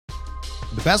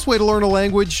The best way to learn a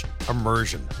language?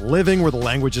 Immersion. Living where the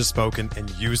language is spoken and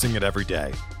using it every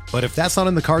day. But if that's not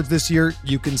in the cards this year,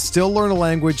 you can still learn a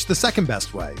language the second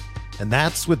best way, and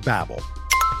that's with Babbel.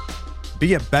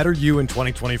 Be a better you in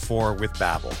 2024 with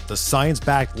Babbel, the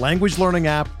science-backed language learning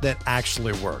app that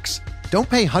actually works. Don't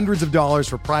pay hundreds of dollars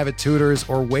for private tutors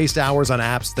or waste hours on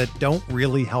apps that don't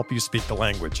really help you speak the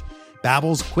language.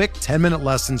 Babbel's quick 10-minute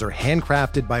lessons are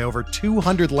handcrafted by over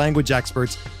 200 language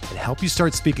experts and help you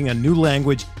start speaking a new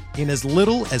language in as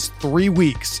little as 3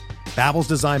 weeks. Babbel's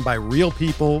designed by real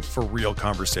people for real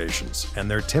conversations,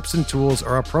 and their tips and tools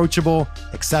are approachable,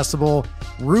 accessible,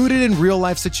 rooted in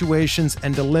real-life situations,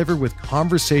 and delivered with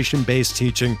conversation-based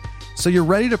teaching, so you're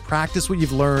ready to practice what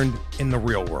you've learned in the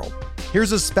real world.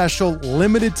 Here's a special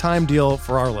limited-time deal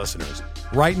for our listeners.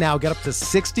 Right now, get up to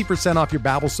 60% off your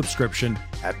Babbel subscription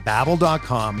at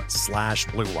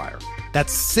babbel.com/Blue Wire.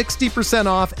 That's 60%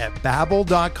 off at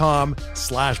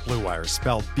babbel.com/Blue Wire,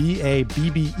 spelled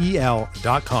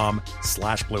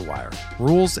BABBEL.com/Blue Wire.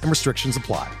 Rules and restrictions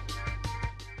apply.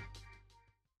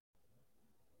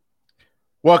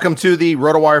 Welcome to the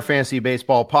RotoWire Fantasy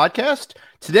Baseball Podcast.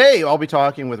 Today, I'll be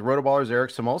talking with Rotoballer's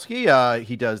Eric Smolsky.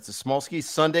 He does the Smolsky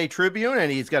Sunday Tribune,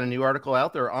 and he's got a new article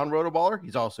out there on Rotoballer.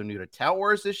 He's also new to Tout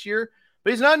Wars this year,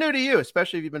 but he's not new to you,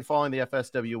 especially if you've been following the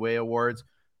FSWA Awards.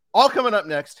 All coming up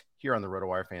next here on the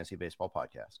RotoWire Fantasy Baseball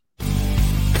Podcast.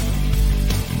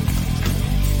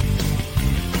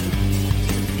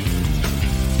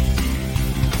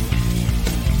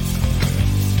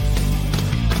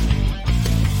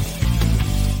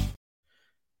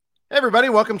 Hey everybody,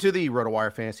 welcome to the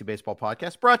RotoWire Fantasy Baseball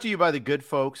Podcast, brought to you by the good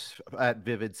folks at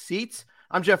Vivid Seats.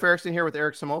 I'm Jeff Erickson here with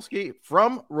Eric Smolsky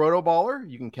from Rotoballer.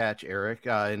 You can catch Eric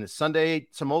in the Sunday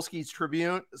Smolsky's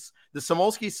Tribune, the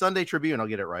Smolsky Sunday Tribune. I'll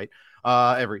get it right.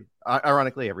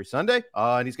 Ironically, every Sunday.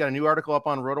 And he's got a new article up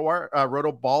on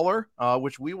Rotoballer,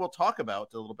 which we will talk about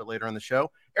a little bit later on the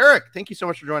show. Eric, thank you so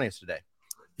much for joining us today.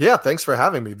 Yeah, thanks for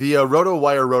having me. The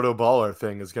RotoWire Rotoballer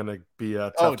thing is going to be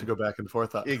tough to go back and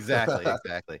forth on. Exactly.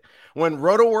 When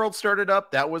Roto World started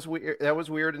up, that was weird. That was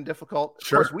weird and difficult.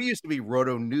 Sure. Of course, we used to be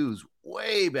Roto News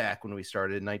way back when we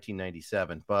started in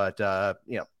 1997. But I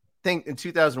think in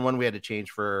 2001 we had to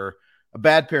change for a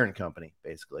bad parent company,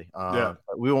 basically.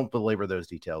 We won't belabor those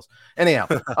details. Anyhow,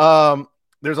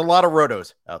 there's a lot of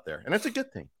rotos out there, and it's a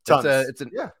good thing. It's an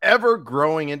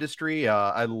ever-growing industry.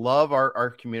 I love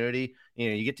our community.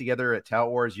 You get together at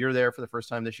Tout Wars. You're there for the first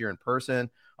time this year in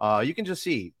person. You can just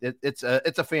see it's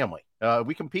a family.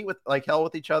 We compete with like hell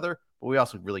with each other, but we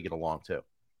also really get along too.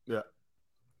 Yeah.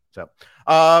 So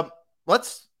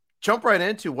let's jump right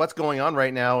into what's going on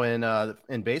right now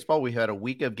in baseball. We had a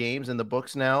week of games in the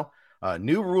books now.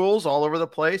 New rules all over the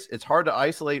place. It's hard to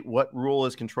isolate what rule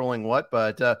is controlling what,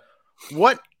 but I've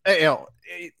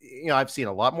seen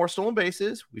a lot more stolen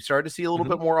bases. We started to see a little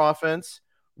bit more offense.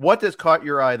 What has caught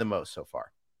your eye the most so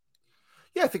far?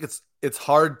 Yeah, I think it's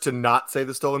hard to not say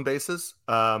the stolen bases,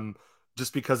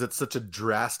 just because it's such a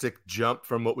drastic jump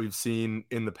from what we've seen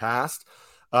in the past.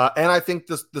 And I think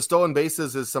the stolen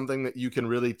bases is something that you can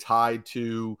really tie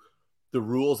to the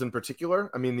rules in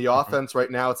particular. I mean, the offense right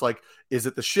now, it's like, is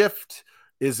it the shift?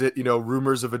 Is it,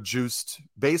 rumors of a juiced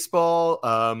baseball?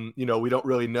 We don't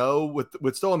really know.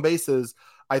 With stolen bases,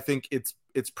 I think it's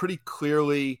pretty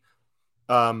clearly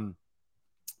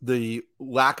the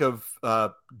lack of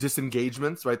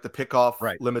disengagements, right? The pickoff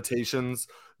limitations,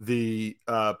 the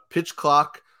pitch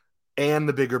clock, and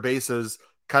the bigger bases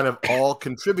kind of all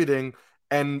contributing.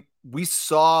 And we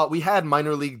had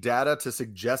minor league data to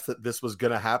suggest that this was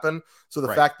going to happen. So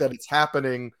the fact that it's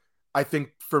happening, I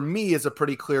think for me is a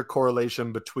pretty clear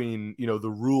correlation between, the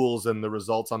rules and the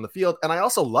results on the field. And I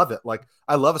also love it. Like,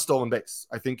 I love a stolen base.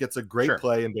 I think it's a great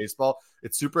play in baseball.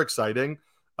 It's super exciting.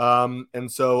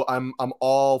 And so I'm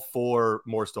all for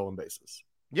more stolen bases.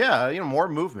 Yeah. More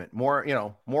movement,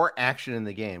 more action in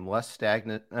the game, less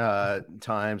stagnant,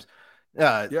 times,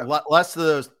 less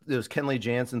of those Kenley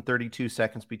Jansen 32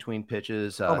 seconds between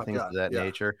pitches, things of that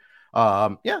nature.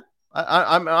 I'm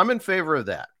in favor of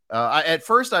that. At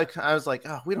first I was like,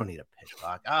 oh, we don't need a pitch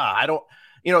clock. I don't,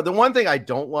 the one thing I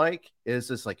don't like is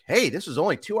this like, hey, this is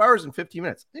only 2 hours and 15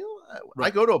 minutes.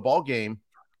 I go to a ball game.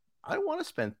 I don't want to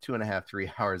spend 2.5,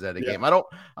 3 hours at a game.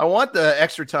 I want the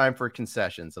extra time for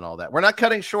concessions and all that. We're not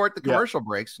cutting short the commercial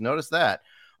breaks. Notice that.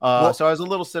 So I was a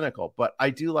little cynical, but I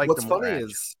do like what's funny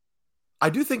is I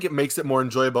do think it makes it more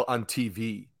enjoyable on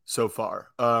TV so far.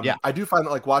 I do find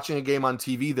that like watching a game on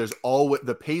TV, there's always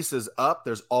the pace is up.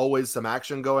 There's always some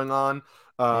action going on.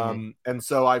 And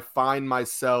so I find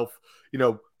myself,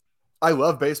 I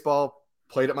love baseball,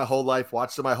 played it my whole life,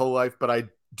 watched it my whole life, but I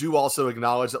do also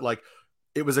acknowledge that like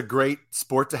it was a great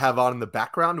sport to have on in the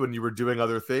background when you were doing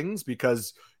other things,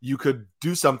 because you could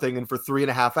do something and for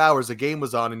 3.5 hours a game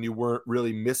was on and you weren't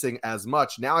really missing as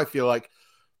much. Now I feel like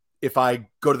if I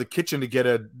go to the kitchen to get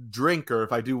a drink or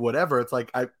if I do whatever, it's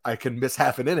like I can miss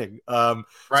half an inning. So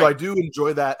I do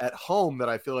enjoy that at home, that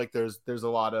I feel like there's a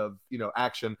lot of,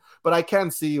 action. But I can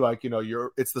see, like,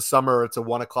 it's the summer, it's a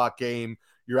 1:00 game,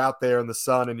 you're out there in the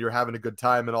sun and you're having a good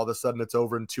time, and all of a sudden it's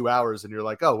over in 2 hours and you're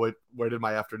like, oh, where did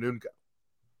my afternoon go?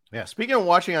 Yeah. Speaking of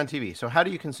watching on TV, so how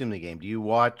do you consume the game? Do you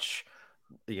watch,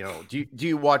 do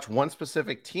you watch one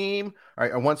specific team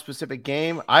or one specific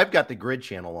game? I've got the Grid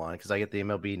channel on because I get the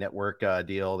MLB Network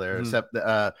deal there. Except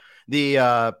the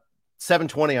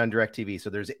 720 on DirecTV. So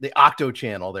there's the Octo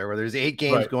channel there where there's 8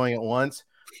 games going at once.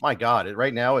 My God,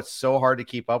 right now it's so hard to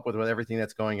keep up with everything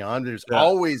that's going on. There's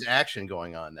always action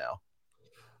going on now.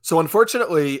 So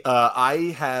unfortunately,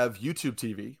 I have YouTube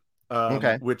TV.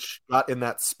 Which got in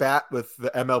that spat with the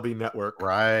MLB Network.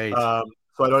 Right.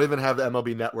 So I don't even have the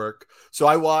MLB Network. So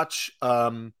I watch,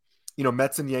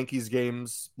 Mets and Yankees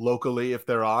games locally if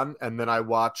they're on. And then I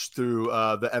watch through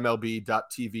the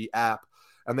MLB.TV app.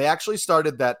 And they actually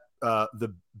started that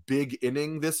the Big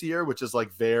Inning this year, which is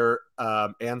like their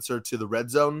answer to the Red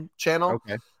Zone channel,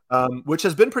 which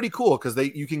has been pretty cool because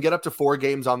you can get up to 4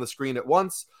 games on the screen at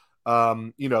once,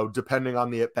 depending on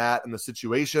the at-bat and the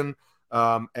situation.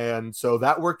 And so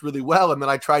that worked really well. And then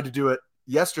I tried to do it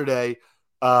yesterday,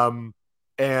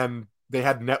 and they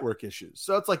had network issues.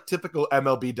 So it's like typical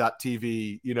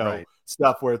MLB.TV,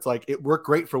 stuff where it's like, it worked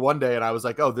great for one day. And I was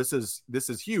like, oh, this is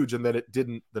huge. And then it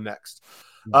didn't the next.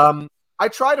 I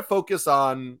try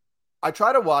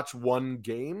to watch one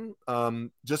game,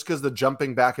 just because the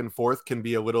jumping back and forth can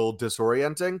be a little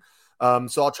disorienting.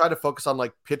 So I'll try to focus on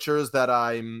like pitchers that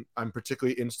I'm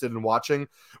particularly interested in watching,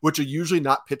 which are usually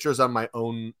not pitchers on my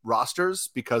own rosters,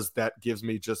 because that gives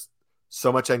me just so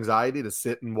much anxiety to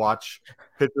sit and watch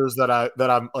pitchers that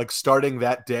I'm like starting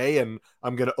that day, and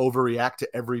I'm going to overreact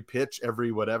to every pitch,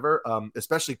 every whatever,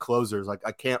 especially closers. Like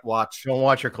I can't watch. Don't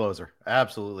watch your closer.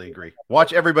 Absolutely agree.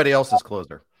 Watch everybody else's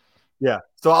closer. Yeah.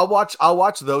 So I'll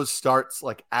watch those starts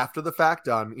like after the fact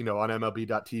on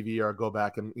MLB.TV, or go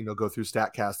back and, go through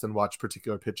StatCast and watch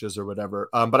particular pitches or whatever.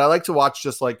 But I like to watch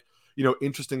just like,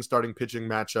 interesting starting pitching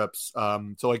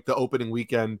matchups. So like the opening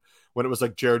weekend when it was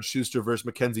like Jared Schuster versus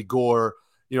Mackenzie Gore,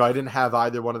 I didn't have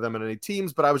either one of them in any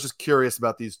teams, but I was just curious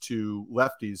about these two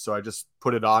lefties. So I just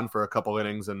put it on for a couple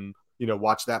innings and,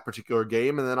 watch that particular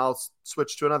game, and then I'll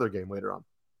switch to another game later on.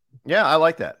 Yeah, I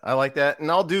like that.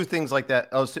 And I'll do things like that.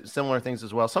 Similar things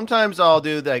as well. Sometimes I'll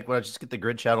do like when I just get the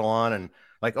Grid channel on and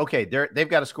like, okay, they've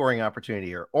got a scoring opportunity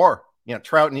here, or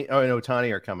Trout and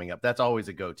Ohtani are coming up. That's always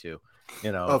a go-to.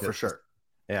 Oh, for sure.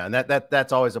 Yeah, and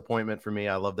that's always appointment for me.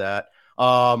 I love that.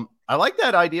 I like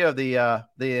that idea of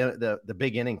the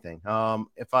big inning thing.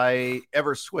 If I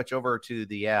ever switch over to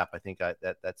the app, I think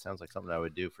that sounds like something I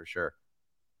would do for sure.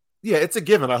 Yeah, it's a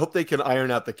given. I hope they can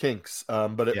iron out the kinks.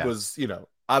 But it was,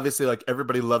 obviously, like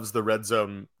everybody loves the Red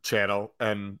Zone channel,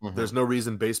 and there's no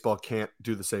reason baseball can't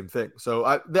do the same thing. So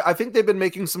I think they've been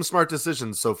making some smart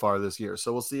decisions so far this year.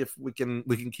 So we'll see if we can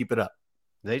keep it up.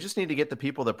 They just need to get the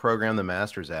people that program the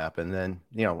Masters app, and then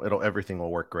everything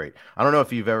will work great. I don't know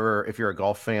if you're a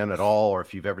golf fan at all, or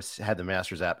if you've ever had the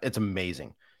Masters app. It's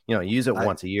amazing. You use it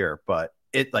once a year, but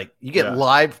it like you get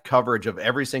live coverage of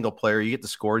every single player. You get the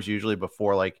scores usually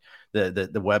before like the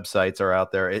websites are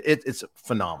out there. It's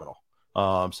phenomenal.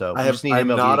 So I just need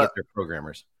MLB to get their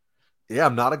programmers. Yeah,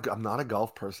 I'm not a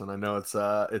golf person. I know it's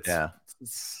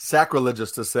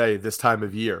sacrilegious to say this time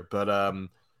of year, but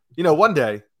one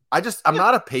day I'm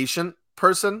not a patient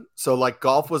person. So like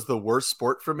golf was the worst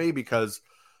sport for me because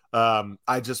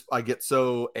I get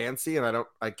so antsy and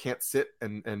I can't sit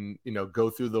and go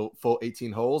through the full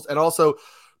 18 holes. And also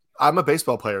I'm a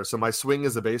baseball player, so my swing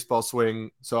is a baseball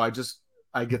swing. So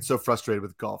I get so frustrated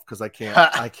with golf because I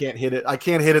can't hit it. I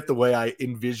can't hit it the way I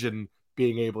envision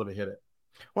being able to hit it.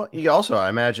 Well, you also, I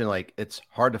imagine like it's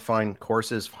hard to find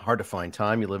courses, hard to find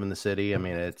time. You live in the city. I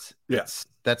mean,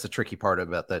 that's a tricky part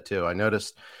about that too. I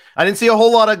noticed I didn't see a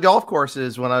whole lot of golf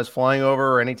courses when I was flying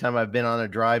over, or anytime I've been on a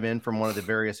drive in from one of the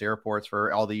various airports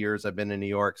for all the years I've been in New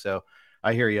York. So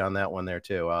I hear you on that one there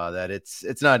too, that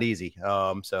it's not easy.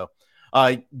 So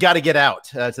got to get out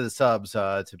to the subs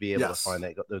to be able to find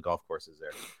the golf courses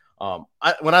there.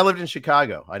 When I lived in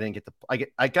Chicago, I didn't get to.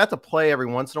 I got to play every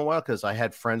once in a while because I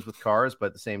had friends with cars, but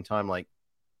at the same time, like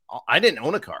I didn't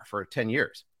own a car for 10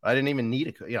 years. I didn't even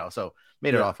need so it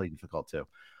made it awfully difficult too.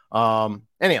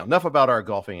 Anyhow, enough about our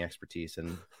golfing expertise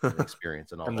and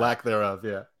experience and all and that. Lack thereof.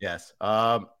 Yeah. Yes.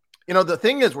 The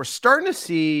thing is, we're starting to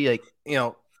see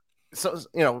so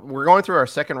we're going through our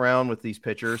second round with these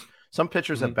pitchers. Some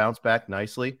pitchers have bounced back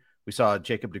nicely. We saw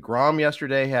Jacob deGrom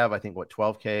yesterday have, I think,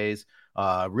 12 Ks.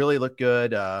 Really looked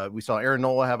good. We saw Aaron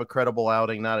Nola have a credible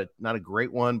outing, not a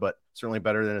great one, but certainly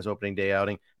better than his opening day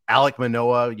outing. Alek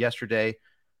Manoah yesterday.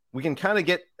 We can kind of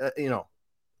get,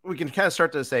 we can kind of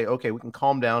start to say, okay, we can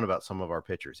calm down about some of our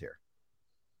pitchers here.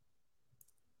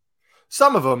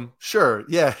 Some of them, sure.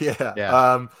 Yeah.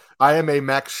 I am a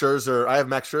Max Scherzer. I have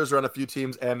Max Scherzer on a few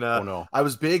teams, and I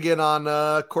was big in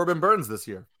on Corbin Burns this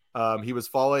year. He was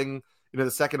falling the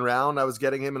second round. I was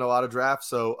getting him in a lot of drafts,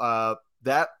 so I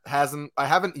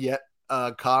haven't yet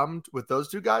calmed with those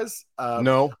two guys.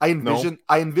 I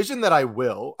envision that I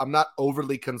will. I'm not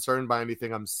overly concerned by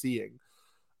anything I'm seeing.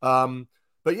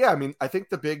 But yeah, I mean, I think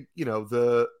the big,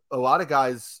 a lot of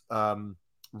guys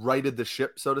righted the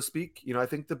ship, so to speak. I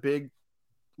think the big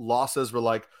losses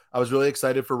were I was really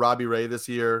excited for Robbie Ray this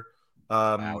year.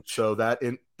 So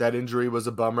that injury was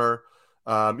a bummer.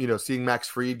 Seeing Max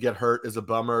Fried get hurt is a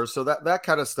bummer. So that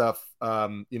kind of stuff,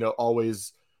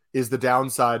 always is the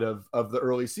downside of the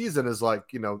early season is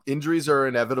injuries are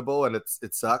inevitable and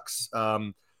it sucks.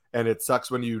 And it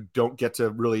sucks when you don't get to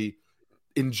really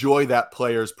enjoy that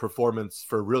player's performance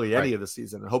for really any of the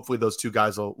season. And hopefully those two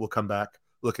guys will come back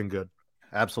looking good.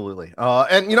 Absolutely.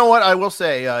 And you know what? I will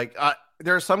say,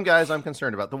 there are some guys I'm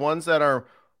concerned about. The ones that are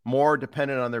more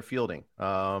dependent on their fielding.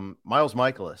 Miles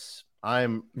Mikolas,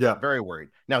 I'm very worried.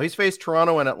 Now, he's faced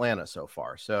Toronto and Atlanta so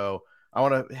far, so I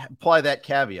want to apply that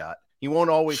caveat. He won't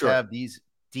always have these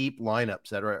deep lineups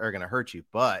that are going to hurt you,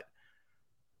 but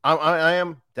I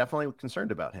am definitely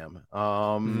concerned about him.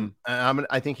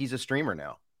 I think he's a streamer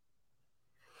now.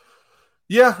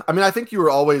 Yeah, I mean, I think you were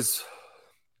always,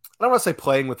 I don't want to say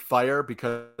playing with fire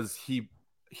because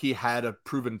he had a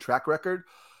proven track record,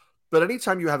 but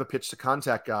anytime you have a pitch to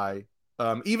contact guy,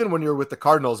 even when you're with the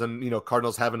Cardinals and,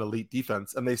 Cardinals have an elite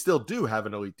defense and they still do have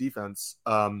an elite defense.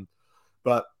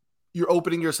 But you're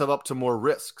opening yourself up to more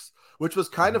risks, which was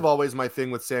kind of always my thing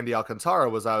with Sandy Alcantara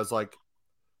was I was like,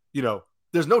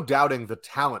 there's no doubting the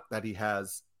talent that he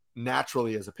has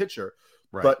naturally as a pitcher,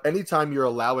 but anytime you're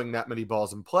allowing that many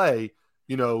balls in play,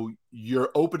 you're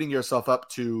opening yourself up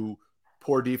to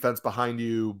poor defense behind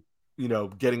you,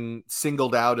 getting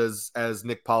singled out as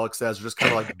Nick Pollock says, just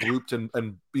kind of like grouped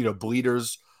and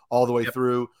bleeders all the way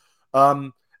through.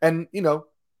 And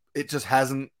it just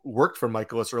hasn't worked for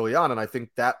Mikolas early on. And I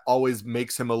think that always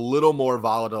makes him a little more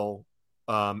volatile.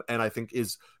 And I think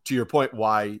is, to your point,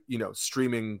 why,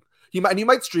 streaming, you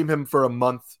might stream him for a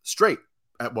month straight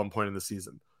at one point in the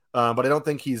season. But I don't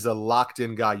think he's a locked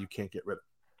in guy you can't get rid of.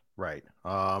 Right.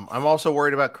 I'm also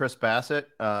worried about Chris Bassett,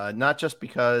 not just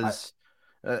because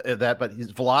that, but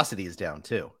his velocity is down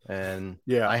too. And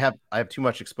I have too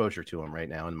much exposure to him right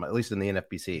now, and at least in the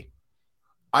NFBC.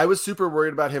 I was super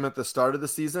worried about him at the start of the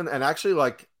season, and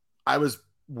actually, I was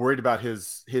worried about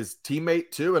his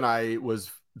teammate too, and I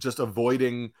was just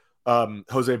avoiding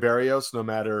Jose Barrios no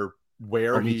matter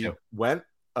where he went.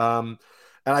 And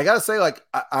I gotta say,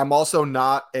 I'm also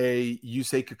not a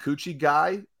Yusei Kikuchi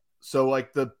guy, so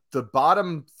the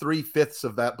bottom 3/5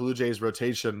 of that Blue Jays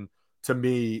rotation to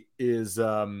me is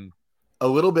a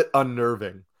little bit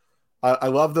unnerving. I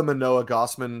love the Manoah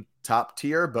Gossman top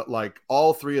tier, but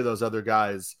all three of those other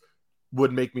guys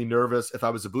would make me nervous if I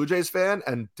was a Blue Jays fan,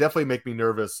 and definitely make me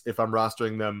nervous if I'm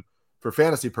rostering them for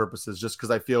fantasy purposes, just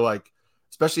because I feel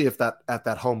especially if at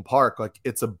that home park,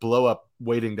 it's a blow up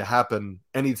waiting to happen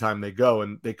anytime they go,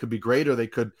 and they could be great or they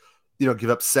could, give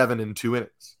up 7 in 2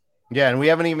 innings. Yeah, and we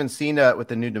haven't even seen with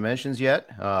the new dimensions yet.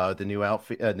 The new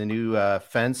outfit, the new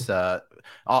fence.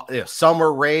 Some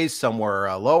were raised, some were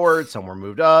lowered, some were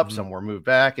moved up, some were moved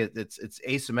back. It's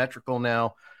asymmetrical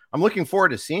now. I'm looking forward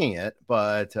to seeing it,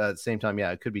 but at the same time,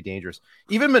 it could be dangerous.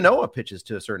 Even Manoah pitches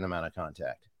to a certain amount of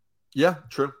contact. Yeah,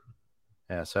 true.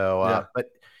 Yeah, so but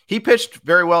he pitched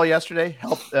very well yesterday.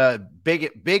 Helped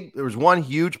big. There was one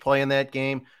huge play in that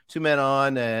game. 2 men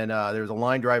on, and there was a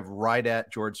line drive right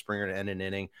at George Springer to end an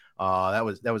inning. That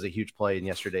was a huge play in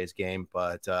yesterday's game,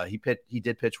 but he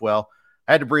did pitch well.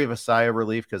 I had to breathe a sigh of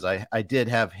relief because I did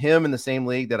have him in the same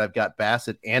league that I've got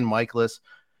Bassett and Mikolas.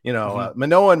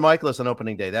 Manoah and Mikolas on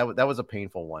opening day. That was a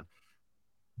painful one.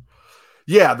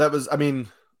 Yeah, that was. I mean,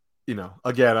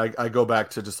 again, I go back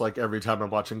to just every time I'm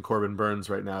watching Corbin Burns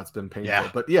right now, it's been painful. Yeah.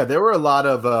 But yeah, there were a lot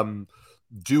of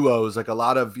duos, a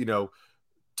lot of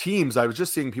teams. I was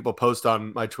just seeing people post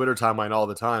on my Twitter timeline all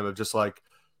the time of just look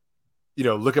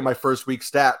at my first week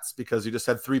stats because you just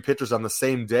had 3 pitchers on the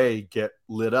same day get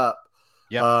lit up.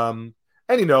 Yeah. And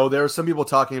there are some people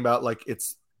talking about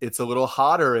it's a little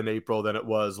hotter in April than it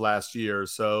was last year.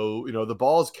 So, the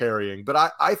ball's carrying,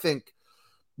 but I think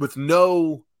with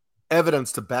no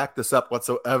evidence to back this up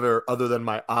whatsoever other than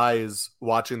my eyes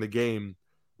watching the game.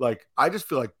 Like, I just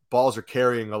feel like balls are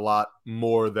carrying a lot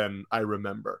more than I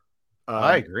remember.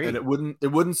 I agree. And it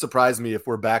wouldn't surprise me if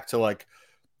we're back to like,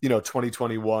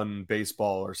 2021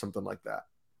 baseball or something like that.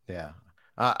 Yeah.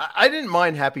 I didn't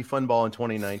mind Happy Fun Ball in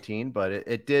 2019, but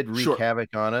it did wreak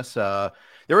havoc on us.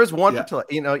 There was one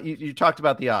particular, you talked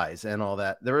about the eyes and all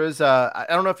that. There is, I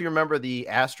don't know if you remember the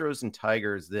Astros and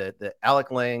Tigers, the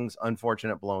Alec Lang's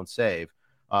unfortunate blown save,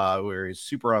 where he's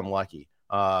super unlucky.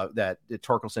 That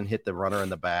Torkelson hit the runner in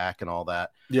the back and all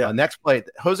that. Yeah. Next play,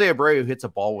 Jose Abreu hits a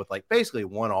ball with like basically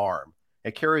one arm.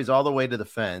 It carries all the way to the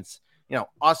fence.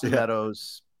 Austin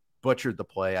Meadows butchered the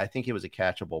play. I think it was a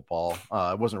catchable ball.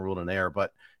 It wasn't ruled an error,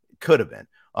 but it could have been.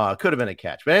 Could have been a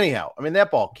catch. But anyhow, I mean, that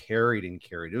ball carried.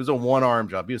 It was a one-arm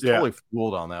job. He was totally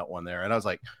fooled on that one there. And I was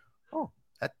like, oh,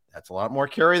 that's a lot more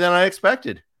carry than I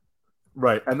expected.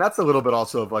 Right. And that's a little bit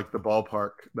also of like the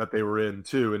ballpark that they were in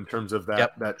too, in terms of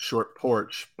that short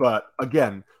porch. But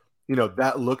again,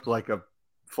 that looked like a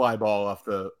fly ball off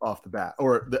the bat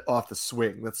or off the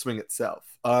swing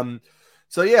itself.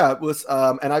 So yeah, it was,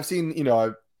 and I've seen,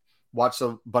 I've watched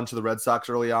a bunch of the Red Sox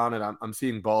early on, and I'm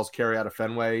seeing balls carry out of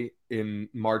Fenway in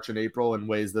March and April in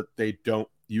ways that they don't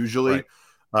usually.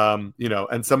 Right.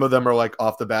 And some of them are like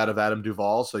off the bat of Adam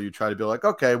Duvall. So you try to be like,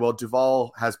 okay, well,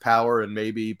 Duvall has power and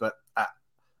maybe, but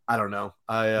I don't know.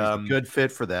 He's a good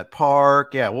fit for that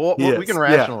park. Yeah. Well, we can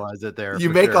rationalize it there. You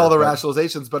make all the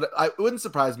rationalizations, but it wouldn't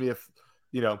surprise me if,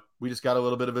 we just got a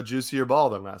little bit of a juicier ball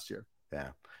than last year.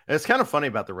 Yeah. And it's kind of funny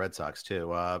about the Red Sox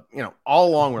too. All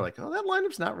along we're like, oh, that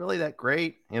lineup's not really that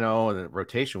great. And the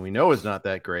rotation we know is not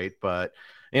that great, but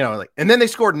and then they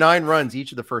scored 9 runs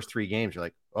each of the first 3 games. You're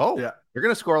like, oh, yeah, you're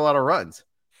going to score a lot of runs.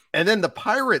 And then the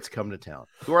Pirates come to town.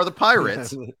 Who are the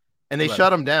Pirates? And they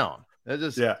shut them down. They're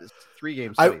just 3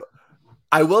 games.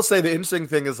 I will say the interesting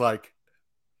thing is like,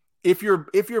 if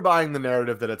you're buying the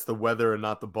narrative that it's the weather and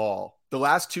not the ball, the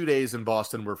last 2 days in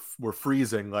Boston were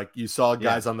freezing. Like you saw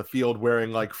guys on the field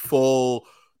wearing like full,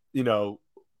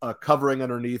 covering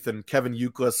underneath, and Kevin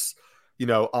Youkilis,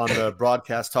 on the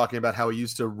broadcast talking about how he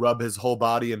used to rub his whole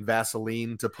body in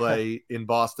Vaseline to play in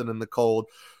Boston in the cold.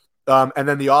 And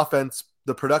then the offense,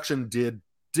 the production did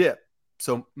dip.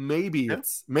 So maybe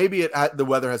the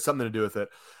weather has something to do with it.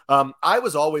 I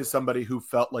was always somebody who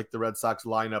felt like the Red Sox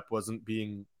lineup wasn't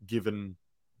being given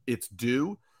its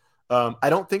due. I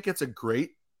don't think it's a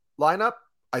great lineup.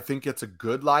 I think it's a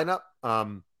good lineup. I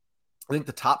think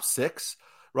the top 6,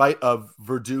 right, of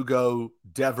Verdugo,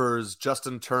 Devers,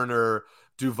 Justin Turner,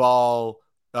 Duvall,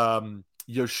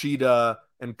 Yoshida,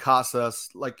 and Casas,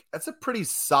 like that's a pretty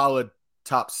solid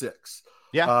top 6.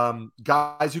 Yeah.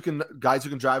 Guys who can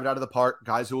drive it out of the park,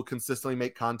 guys who will consistently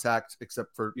make contact,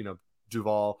 except for,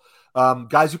 Duvall,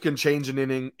 guys who can change an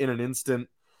inning in an instant.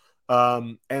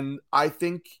 And I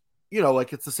think,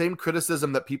 like it's the same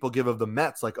criticism that people give of the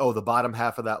Mets, like, oh, the bottom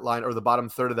half of that line or the bottom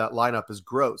third of that lineup is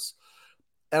gross.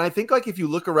 And I think like, if you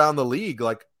look around the league,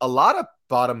 like a lot of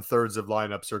bottom thirds of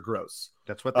lineups are gross.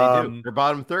 That's what they do. They're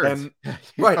bottom thirds. And,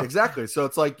 right. Exactly. So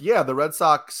it's like, yeah, the Red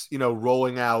Sox,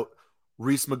 rolling out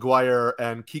Reese McGuire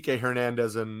and Kike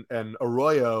Hernandez and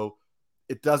Arroyo,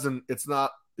 it doesn't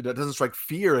strike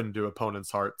fear into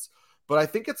opponents' hearts, but I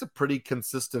think it's a pretty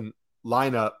consistent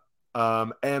lineup.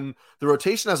 And the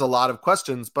rotation has a lot of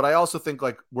questions, but I also think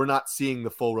like we're not seeing the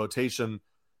full rotation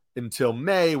until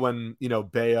May when,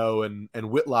 Bayo and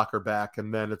Whitlock are back.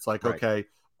 And then it's like, okay,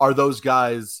 are those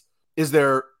guys,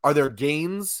 are there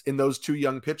gains in those 2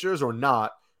 young pitchers or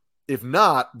not? If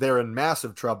not, they're in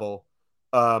massive trouble.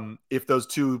 If those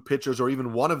 2 pitchers or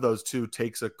even one of those 2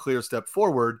 takes a clear step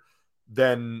forward,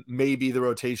 then maybe the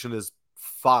rotation is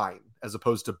fine as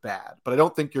opposed to bad. But I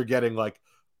don't think you're getting like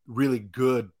really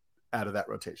good out of that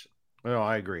rotation. No,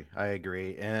 I agree.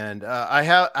 And I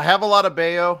have a lot of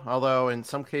Bayo, although in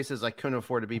some cases I couldn't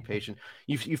afford to be patient.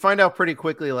 You find out pretty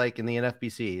quickly, like in the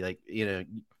NFBC, like,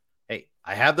 hey,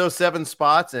 I have those 7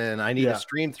 spots and I need to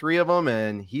stream 3 of them,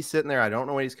 and he's sitting there. I don't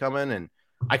know when he's coming, and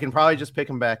I can probably just pick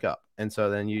him back up. And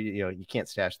so then you can't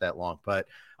stash that long. But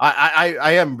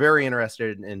I am very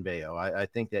interested in Bayo. I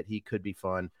think that he could be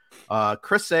fun.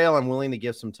 Chris Sale, I'm willing to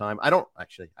give some time. I don't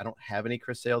have any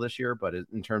Chris Sale this year, but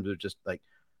in terms of just like,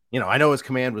 I know his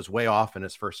command was way off in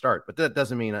his first start, but that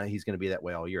doesn't mean he's going to be that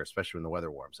way all year, especially when the weather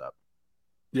warms up.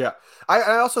 Yeah.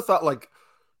 I also thought like,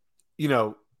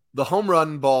 the home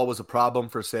run ball was a problem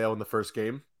for Sale in the first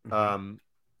game. Mm-hmm.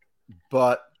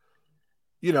 But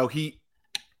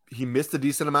he missed a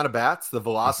decent amount of bats. The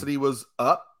velocity was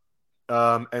up.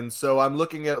 And so I'm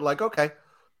looking at like, okay,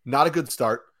 not a good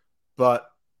start, but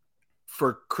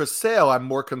for Chris Sale, I'm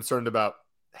more concerned about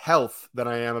health than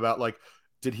I am about like,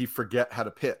 did he forget how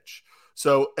to pitch?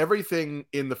 So everything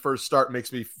in the first start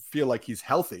makes me feel like he's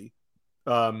healthy.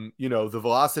 The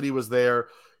velocity was there.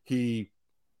 He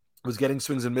was getting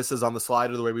swings and misses on the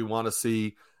slider the way we want to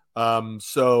see.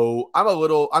 So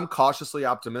I'm cautiously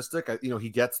optimistic. He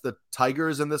gets the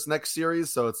Tigers in this next series.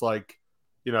 So it's like,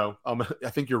 I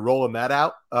think you're rolling that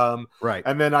out. Right.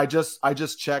 And then I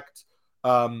just checked,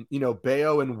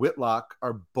 Bayo and Whitlock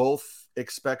are both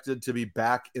expected to be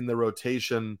back in the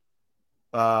rotation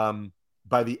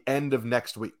by the end of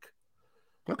next week.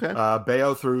 Okay.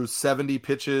 Bayo threw 70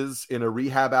 pitches in a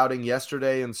rehab outing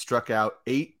yesterday and struck out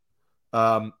 8.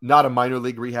 Not a minor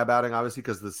league rehab outing, obviously,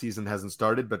 because the season hasn't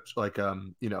started, but like,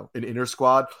 an inner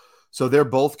squad. So they're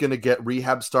both going to get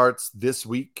rehab starts this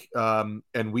week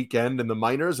and weekend in the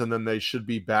minors, and then they should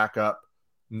be back up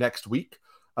next week.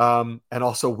 And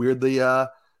also weirdly,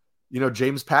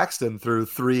 James Paxton threw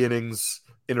 3 innings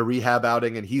in a rehab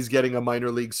outing, and he's getting a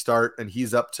minor league start, and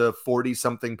he's up to 40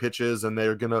 something pitches, and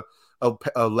they're going to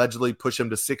allegedly push him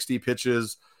to 60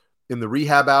 pitches in the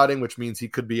rehab outing, which means he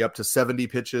could be up to 70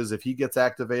 pitches if he gets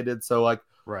activated. So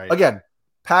again,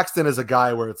 Paxton is a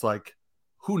guy where it's like,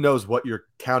 who knows what you're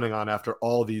counting on after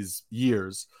all these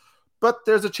years, but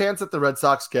there's a chance that the Red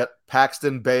Sox get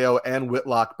Paxton, Bayo, and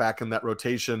Whitlock back in that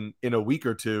rotation in a week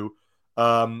or two.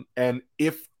 And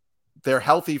if they're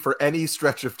healthy for any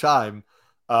stretch of time,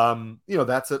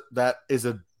 that's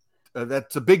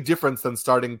a big difference than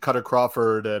starting Cutter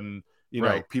Crawford and,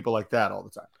 people like that all the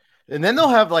time. And then they'll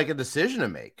have like a decision to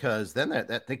make, because then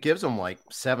that gives them like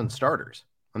 7 starters.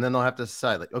 And then they'll have to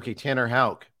decide, like, okay, Tanner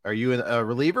Houck, are you a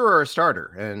reliever or a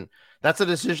starter? And that's a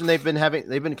decision they've been having.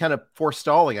 They've been kind of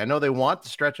forestalling. I know they want to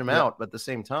stretch him out, but at the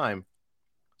same time,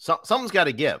 something's got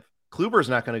to give. Kluber's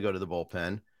not going to go to the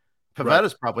bullpen.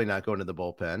 Pavetta's probably not going to the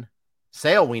bullpen.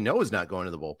 Sale, we know, is not going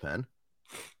to the bullpen.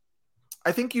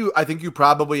 I think you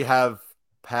probably have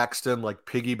Paxton like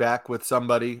piggyback with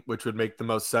somebody, which would make the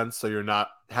most sense. So you're not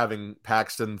having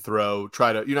Paxton you're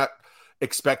not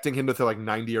expecting him to throw like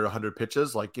 90 or 100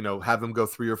 pitches, like, have him go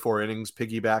 3 or 4 innings,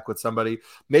 piggyback with somebody.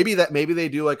 Maybe they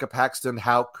do like a Paxton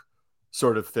Houck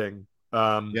sort of thing.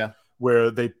 Where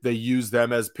they use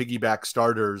them as piggyback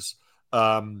starters.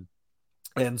 And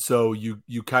so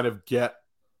you kind of get,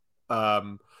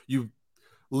 you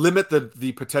limit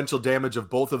the potential damage of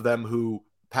both of them, who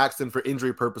Paxton for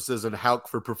injury purposes and Houck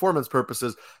for performance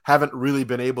purposes haven't really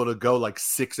been able to go like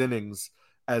 6 innings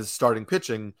as starting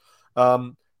pitching.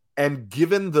 And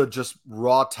given the just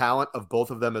raw talent of both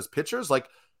of them as pitchers, like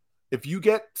if you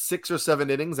get 6 or 7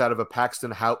 innings out of a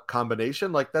Paxton Houck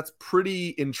combination, like that's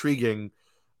pretty intriguing.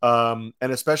 And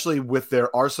especially with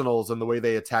their arsenals and the way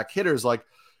they attack hitters, like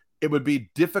it would be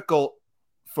difficult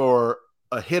for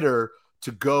a hitter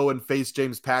to go and face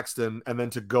James Paxton and then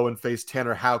to go and face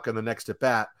Tanner Houck in the next at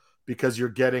bat, because you're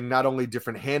getting not only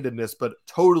different handedness, but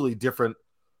totally different,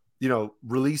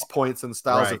 release points and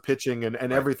styles of pitching and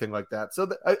everything like that.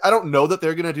 So I don't know that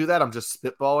they're going to do that. I'm just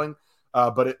spitballing,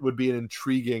 but it would be an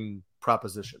intriguing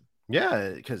proposition.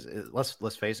 Yeah, because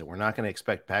let's face it, we're not going to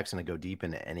expect Paxton to go deep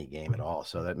into any game at all.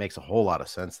 So that makes a whole lot of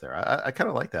sense there. I kind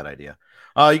of like that idea.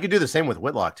 You could do the same with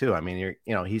Whitlock too. I mean,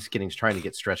 he's trying to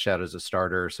get stretched out as a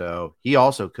starter, so he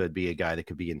also could be a guy that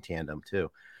could be in tandem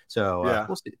too. So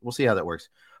we'll see how that works.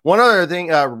 One other thing,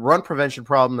 run prevention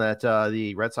problem that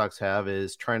the Red Sox have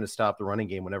is trying to stop the running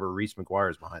game whenever Reese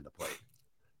McGuire is behind the plate.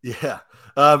 Yeah.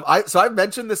 I've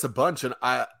mentioned this a bunch, and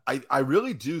I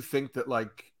really do think that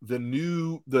like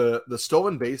the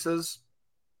stolen bases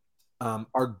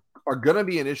are going to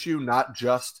be an issue, not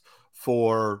just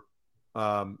for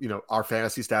our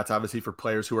fantasy stats, obviously for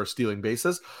players who are stealing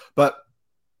bases, but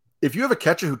if you have a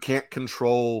catcher who can't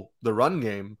control the run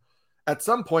game, at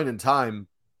some point in time,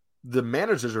 the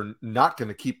managers are not going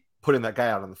to keep putting that guy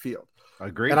out on the field. I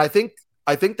agree. And I think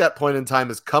that point in time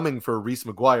is coming for Reese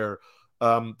McGuire.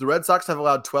 The Red Sox have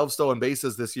allowed 12 stolen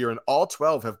bases this year, and all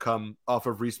 12 have come off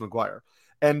of Reese McGuire.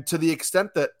 And to the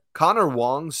extent that Connor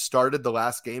Wong started the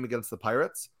last game against the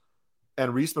Pirates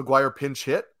and Reese McGuire pinch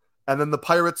hit, and then the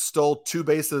Pirates stole 2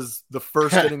 bases the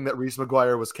first inning that Reese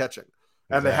McGuire was catching.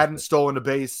 And they hadn't stolen a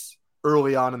base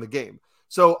early on in the game.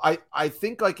 So I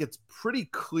think like it's pretty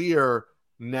clear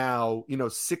now,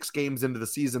 6 games into the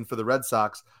season for the Red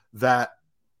Sox, that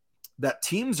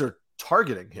teams are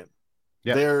targeting him.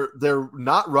 Yeah. They're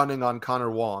not running on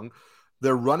Connor Wong.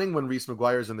 They're running when Reese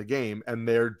McGuire's in the game, and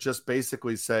they're just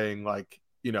basically saying like,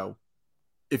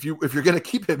 if you're going to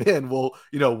keep him in, we'll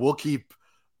keep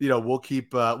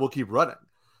running.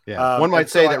 Yeah. One might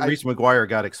say that Reese McGuire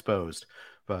got exposed,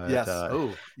 but yes.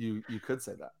 You could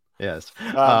say that. Yes.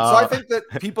 So I think that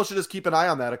people should just keep an eye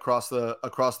on that across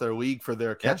their league for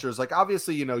their catchers. Yeah. Like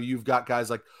obviously, you've got guys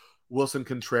like Wilson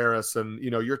Contreras and,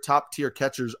 your top tier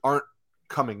catchers aren't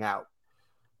coming out.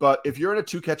 But if you're in a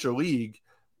 2-catcher league,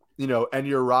 and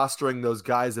you're rostering those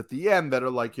guys at the end that are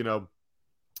like,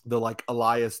 the like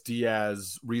Elias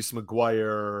Diaz, Reese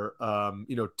McGuire,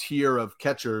 tier of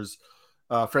catchers,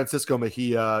 Francisco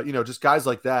Mejia, just guys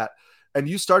like that. And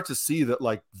you start to see that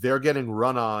like they're getting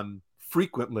run on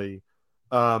frequently.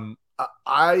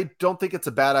 I don't think it's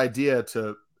a bad idea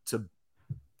to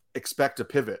expect a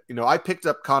pivot. I picked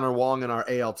up Connor Wong in our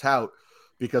AL Tout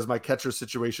because my catcher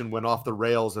situation went off the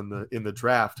rails in the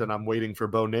draft, and I'm waiting for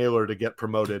Bo Naylor to get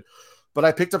promoted. But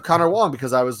I picked up Connor Wong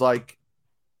because I was like,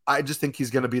 I just think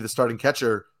he's going to be the starting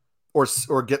catcher or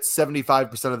get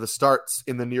 75% of the starts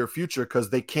in the near future because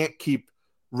they can't keep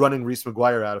running Reese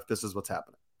McGuire out if this is what's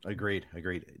happening. Agreed.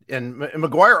 And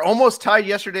McGuire almost tied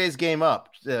yesterday's game up.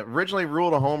 Originally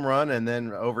ruled a home run and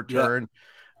then overturned.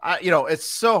 Yeah. It's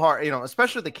so hard,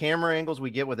 especially the camera angles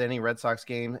we get with any Red Sox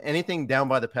game, anything down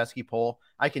by the pesky pole,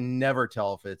 I can never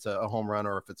tell if it's a home run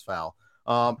or if it's foul.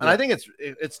 And I think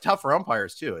it's tough for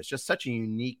umpires too. It's just such a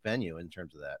unique venue in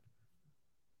terms of that.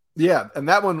 Yeah. And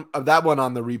that one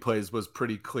on the replays was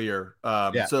pretty clear.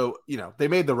 So, they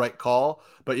made the right call,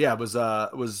 but it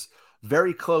was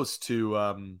very close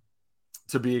to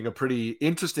being a pretty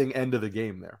interesting end of the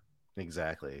game there.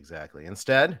 Exactly.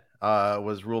 Instead,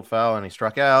 was ruled foul and he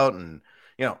struck out. And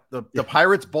the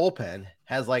Pirates bullpen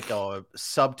has like a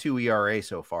sub-2 ERA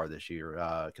so far this year.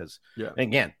 Because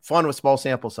again, fun with small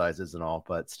sample sizes and all,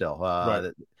 but still,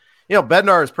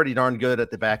 Bednar is pretty darn good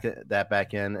at that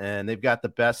back end, and they've got the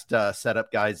best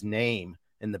setup guy's name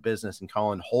in the business in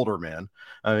Colin Holderman.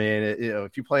 I mean,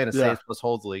 if you play in a saves plus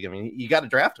holds league, I mean, you got to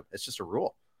draft him. It's just a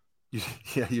rule.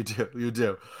 Yeah, you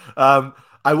do.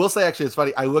 I will say, actually, it's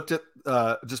funny. I looked at,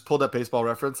 just pulled up baseball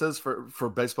references for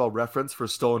baseball reference for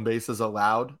stolen bases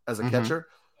allowed as a catcher.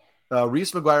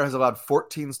 Reese McGuire has allowed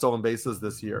 14 stolen bases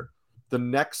this year. The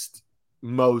next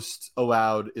most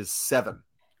allowed is 7.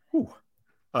 Ooh.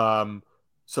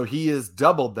 So he has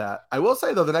doubled that. I will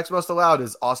say, though, the next most allowed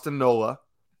is Austin Nola,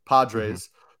 Padres.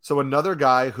 So another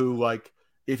guy who, like,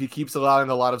 if he keeps allowing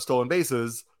a lot of stolen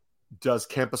bases, does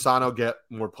Camposano get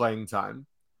more playing time?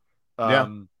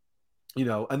 And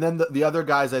then the other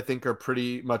guys I think are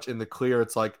pretty much in the clear.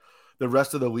 It's like the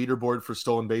rest of the leaderboard for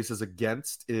stolen bases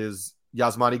against is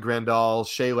Yasmani Grandal,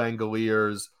 Shea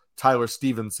Langoliers, Tyler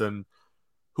Stevenson,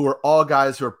 who are all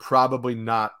guys who are probably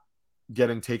not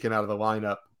getting taken out of the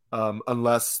lineup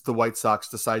unless the White Sox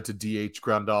decide to DH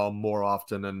Grandal more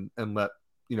often and let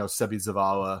Sebi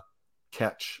Zavala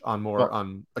catch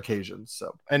on occasions.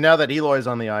 So, and now that Eloy's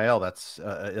on the IL, that's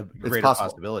a great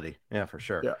possibility. Yeah, for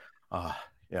sure. Yeah.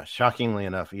 Shockingly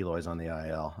enough, Eloy's on the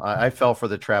IL. I fell for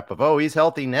the trap of, he's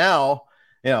healthy now.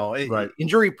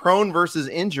 Injury prone versus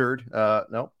injured.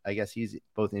 No, I guess he's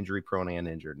both injury prone and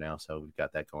injured now. So we've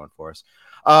got that going for us.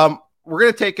 We're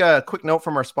going to take a quick note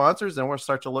from our sponsors, and we'll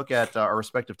start to look at our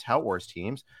respective Tout Wars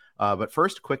teams. But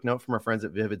first, a quick note from our friends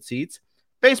at Vivid Seats.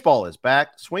 Baseball is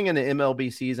back. Swing into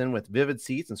MLB season with Vivid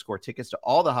Seats and score tickets to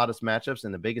all the hottest matchups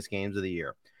and the biggest games of the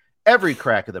year. Every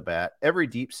crack of the bat, every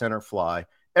deep center fly,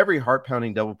 every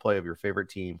heart-pounding double play of your favorite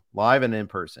team, live and in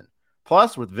person.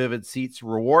 Plus, with Vivid Seats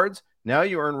rewards, now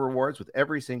you earn rewards with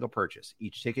every single purchase.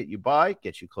 Each ticket you buy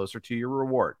gets you closer to your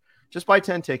reward. Just buy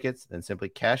 10 tickets, then simply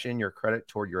cash in your credit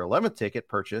toward your 11th ticket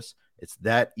purchase. It's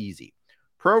that easy.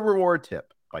 Pro reward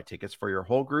tip: buy tickets for your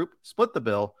whole group, split the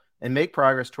bill, and make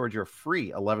progress towards your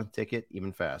free 11th ticket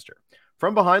even faster.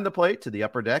 From behind the plate to the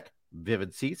upper deck,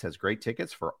 Vivid Seats has great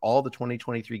tickets for all the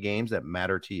 2023 games that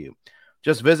matter to you.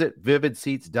 Just visit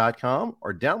vividseats.com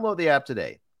or download the app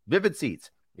today. Vivid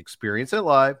Seats. Experience it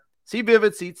live. See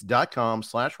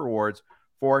vividseats.com/rewards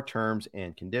for terms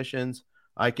and conditions.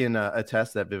 I can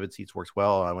attest that Vivid Seats works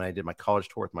well. When I did my college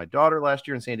tour with my daughter last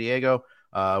year in San Diego,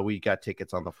 we got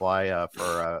tickets on the fly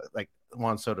for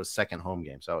Juan Soto's second home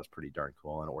game. So that was pretty darn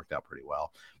cool, and it worked out pretty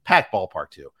well. Packed ballpark,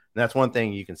 too. And that's one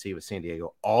thing you can see with San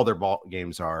Diego. All their ball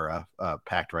games are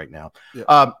packed right now.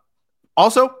 Yeah.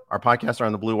 Also, our podcasts are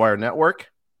on the Blue Wire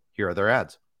Network. Here are their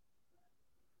ads.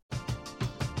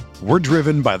 We're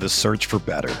driven by the search for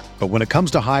better. But when it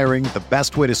comes to hiring, the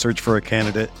best way to search for a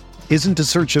candidate isn't to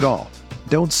search at all.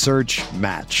 Don't search,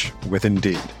 match with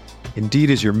Indeed.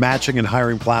 Indeed is your matching and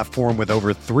hiring platform with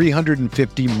over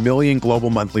 350 million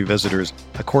global monthly visitors,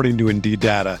 according to Indeed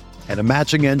data, and a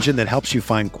matching engine that helps you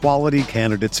find quality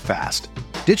candidates fast.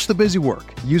 Ditch the busy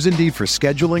work. Use Indeed for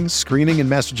scheduling, screening,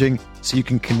 and messaging so you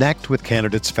can connect with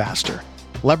candidates faster.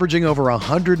 Leveraging over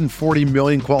 140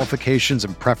 million qualifications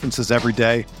and preferences every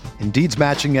day, Indeed's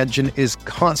matching engine is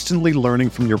constantly learning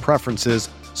from your preferences,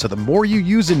 so the more you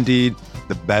use Indeed,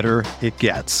 the better it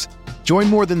gets. Join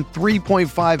more than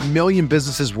 3.5 million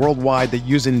businesses worldwide that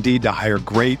use Indeed to hire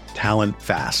great talent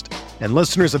fast. And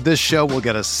listeners of this show will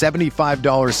get a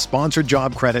 $75 sponsored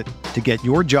job credit to get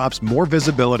your jobs more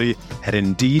visibility at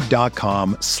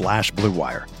Indeed.com/Blue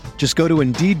Wire. Just go to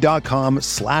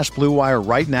Indeed.com/Blue Wire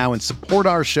right now and support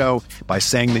our show by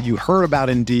saying that you heard about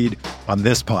Indeed on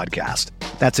this podcast.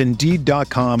 That's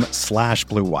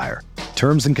Indeed.com/Blue Wire.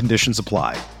 Terms and conditions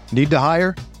apply. Need to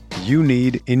hire? You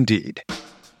need Indeed.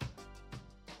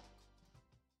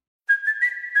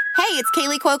 Hey, it's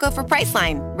Kaylee Cuoco for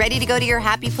Priceline. Ready to go to your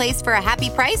happy place for a happy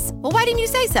price? Well, why didn't you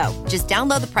say so? Just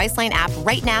download the Priceline app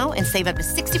right now and save up to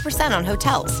 60% on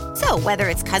hotels. So whether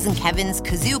it's Cousin Kevin's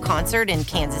Kazoo Concert in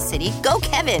Kansas City, go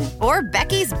Kevin, or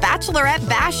Becky's Bachelorette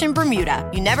Bash in Bermuda,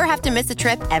 you never have to miss a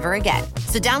trip ever again.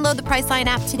 So download the Priceline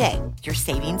app today. Your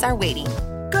savings are waiting.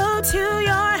 Go to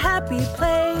your happy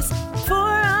place for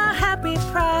a happy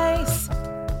price.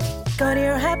 Go to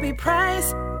your happy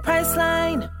price,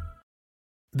 Priceline.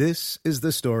 This is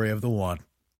the story of the one.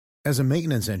 As a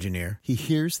maintenance engineer, he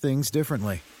hears things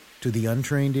differently. To the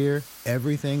untrained ear,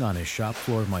 everything on his shop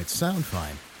floor might sound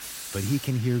fine, but he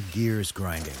can hear gears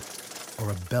grinding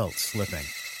or a belt slipping.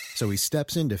 So he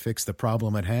steps in to fix the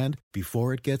problem at hand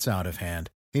before it gets out of hand.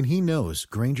 And he knows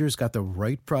Grainger's got the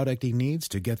right product he needs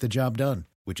to get the job done,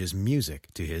 which is music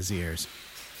to his ears.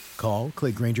 Call,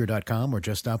 click Grainger.com, or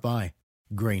just stop by.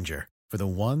 Grainger, for the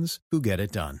ones who get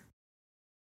it done.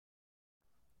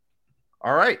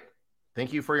 All right.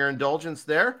 Thank you for your indulgence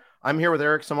there. I'm here with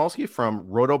Eric Samolsky from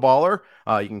Rotoballer.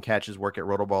 You can catch his work at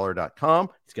rotoballer.com.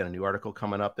 He's got a new article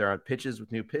coming up there on pitches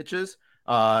with new pitches.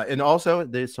 And also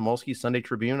the Samolsky Sunday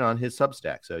Tribune on his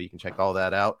Substack. So you can check all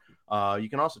that out. You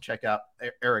can also check out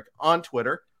Eric on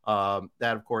Twitter.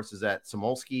 That, of course, is at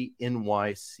Samolsky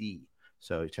NYC.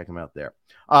 So check him out there.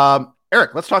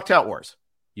 Eric, let's talk Tout Wars.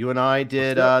 You and I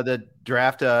did the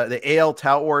draft, the AL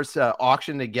Tout Wars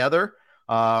auction together.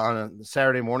 On a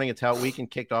Saturday morning at Tout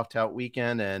Weekend, kicked off Tout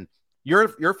Weekend, and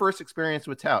your first experience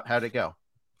with Tout, how'd it go?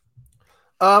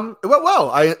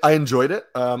 Well, I enjoyed it.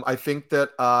 I think that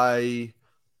I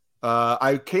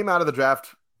came out of the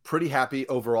draft pretty happy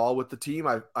overall with the team.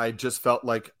 I just felt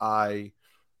like I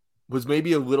was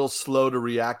maybe a little slow to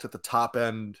react at the top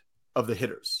end of the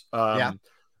hitters. I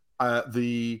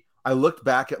looked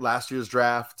back at last year's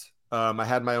draft. I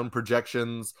had my own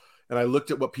projections. And I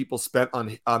looked at what people spent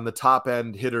on the top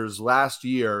end hitters last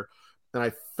year, and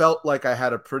I felt like I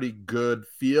had a pretty good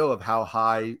feel of how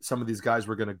high some of these guys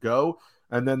were going to go.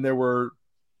 And then there were,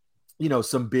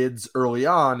 some bids early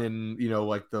on in,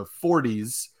 like the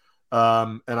 40s.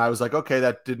 And I was like, okay,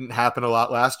 that didn't happen a lot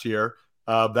last year.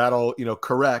 That'll,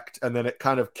 correct. And then it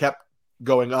kind of kept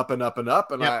going up and up and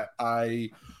up. And yep. I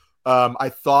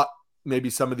thought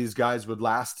maybe some of these guys would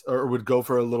last or would go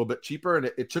for a little bit cheaper.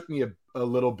 And it took me a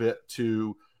little bit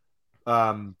to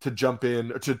jump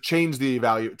in or to change the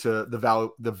value to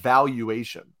the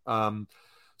valuation.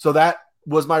 So that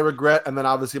was my regret. And then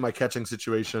obviously my catching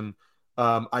situation.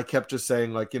 I kept just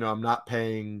saying I'm not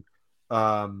paying,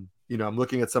 I'm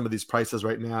looking at some of these prices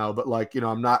right now, but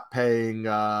I'm not paying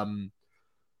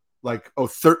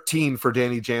 13 for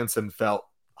Danny Jansen felt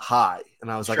high.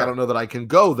 And I was like, I don't know that I can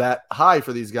go that high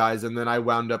for these guys. And then I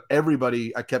wound up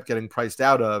I kept getting priced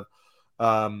out of.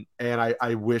 And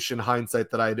I wish in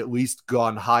hindsight that I had at least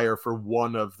gone higher for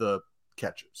one of the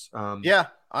catchers. So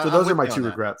those are my two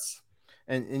regrets.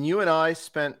 And you and I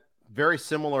spent very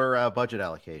similar budget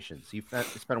allocations. You spent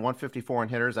 154 on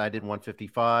hitters. I did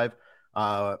 155.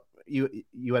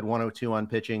 You had 102 on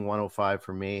pitching, 105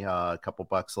 for me. A couple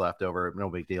bucks left over.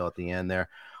 No big deal at the end there.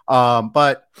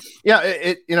 But yeah,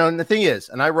 and the thing is,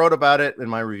 and I wrote about it in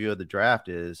my review of the draft,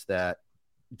 is that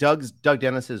Doug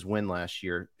Dennis's win last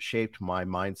year shaped my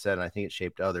mindset, and I think it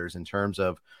shaped others in terms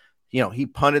of, he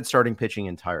punted starting pitching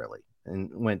entirely and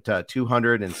went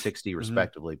 260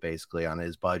 respectively, basically on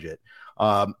his budget.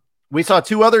 We saw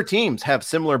two other teams have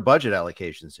similar budget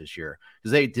allocations this year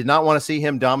because they did not want to see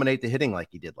him dominate the hitting like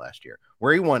he did last year,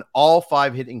 where he won all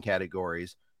 5 hitting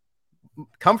categories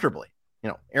comfortably.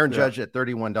 Aaron Judge at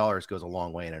 $31 goes a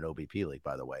long way in an OBP league,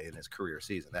 by the way, in his career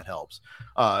season. That helps.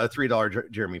 A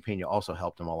 $3 Jeremy Pena also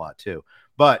helped him a lot too.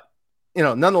 But,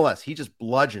 nonetheless, he just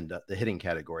bludgeoned the hitting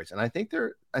categories. And I think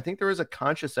there is a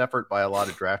conscious effort by a lot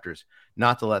of drafters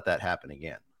not to let that happen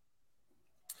again.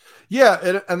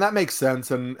 Yeah, and that makes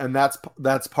sense. And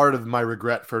that's part of my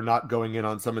regret for not going in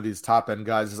on some of these top end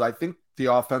guys is I think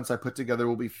the offense I put together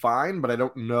will be fine, but I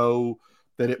don't know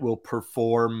that it will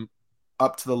perform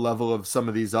up to the level of some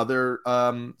of these other,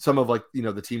 some of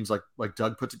the teams like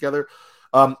Doug put together.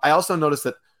 I also noticed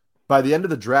that by the end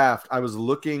of the draft, I was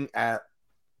looking at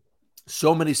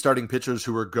so many starting pitchers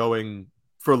who were going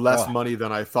for less money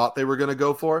than I thought they were going to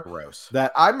go for. Gross.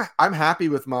 That I'm happy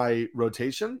with my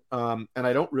rotation, and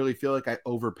I don't really feel like I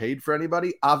overpaid for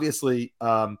anybody. Obviously,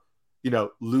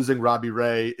 losing Robbie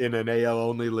Ray in an AL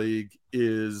only league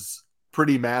is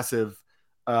pretty massive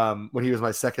when he was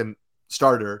my second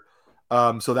starter.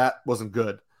 So that wasn't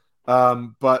good.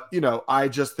 But I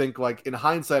just think like in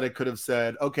hindsight, I could have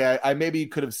said, okay, I maybe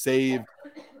could have saved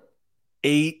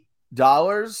 $8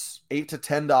 to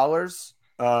 $10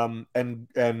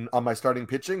 and on my starting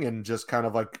pitching, and just kind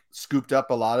of like scooped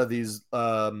up a lot of these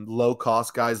low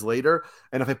cost guys later.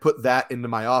 And if I put that into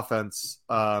my offense,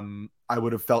 I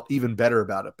would have felt even better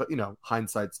about it. But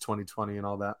hindsight's 2020 and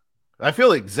all that. I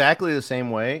feel exactly the same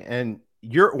way. And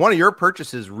one of your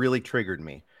purchases really triggered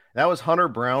me. That was Hunter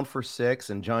Brown for 6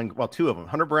 and two of them,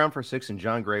 Hunter Brown for 6 and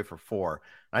John Gray for 4.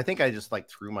 I think I just like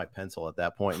threw my pencil at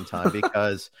that point in time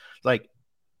because like,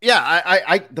 yeah,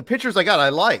 I the pitchers I got, I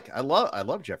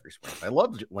love Jeffrey Springs. I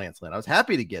love Lance Lynn. I was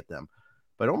happy to get them,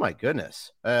 but oh my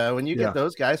goodness, when you get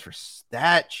those guys for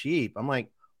that cheap, I'm like,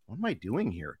 what am I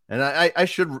doing here? And I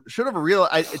should have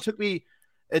realized.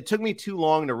 It took me too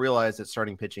long to realize that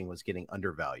starting pitching was getting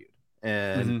undervalued.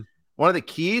 And one of the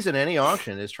keys in any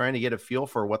auction is trying to get a feel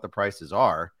for what the prices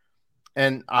are.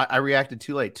 And I reacted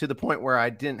too late, to the point where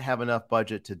I didn't have enough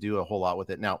budget to do a whole lot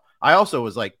with it. Now, I also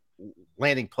was like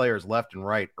landing players left and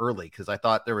right early because I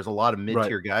thought there was a lot of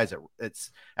mid-tier guys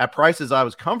at prices I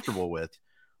was comfortable with.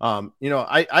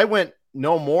 I went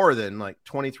no more than like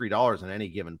 $23 on any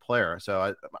given player.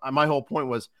 So my whole point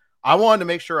was I wanted to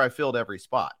make sure I filled every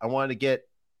spot. I wanted to get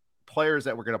players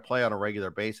that were going to play on a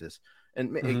regular basis,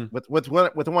 and with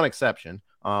one exception.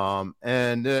 I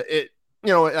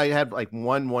had like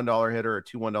one $1 hitter or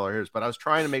two $1 hitters, but I was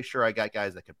trying to make sure I got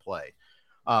guys that could play.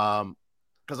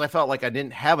 Because I felt like I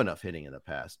didn't have enough hitting in the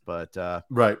past, but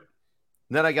right.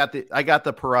 Then I got the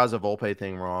Peraza Volpe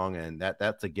thing wrong, and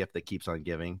that's a gift that keeps on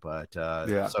giving. But so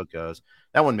it goes.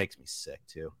 That one makes me sick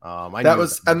too.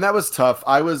 That was tough.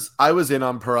 I was in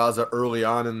on Peraza early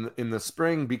on in the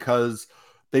spring because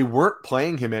they weren't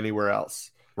playing him anywhere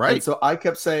else. Right. And so I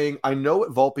kept saying, I know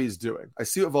what Volpe's doing. I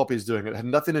see what Volpe's doing. It had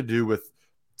nothing to do with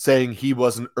saying he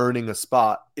wasn't earning a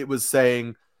spot. It was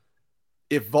saying,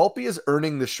 if Volpe is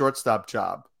earning the shortstop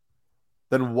job,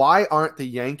 then why aren't the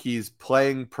Yankees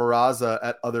playing Peraza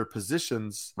at other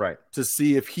positions to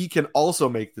see if he can also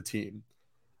make the team?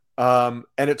 And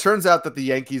it turns out that the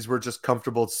Yankees were just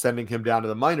comfortable sending him down to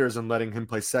the minors and letting him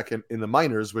play second in the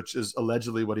minors, which is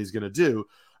allegedly what he's going to do.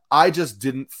 I just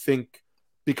didn't think,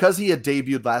 because he had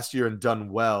debuted last year and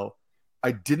done well,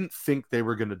 I didn't think they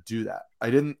were going to do that.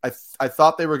 I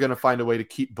thought they were going to find a way to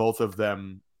keep both of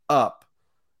them up.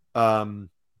 And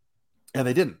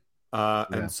they didn't.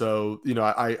 And so,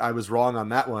 I was wrong on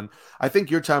that one. I think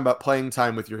you're talking about playing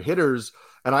time with your hitters,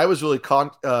 and I was really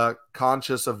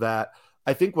conscious of that.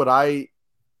 I think what I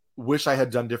wish I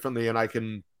had done differently, and I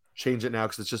can change it now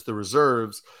because it's just the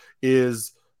reserves,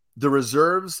 is the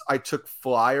reserves. I took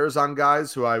flyers on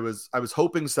guys who I was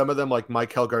hoping some of them, like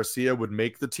Michael Garcia, would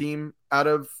make the team out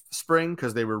of spring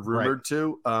because they were rumored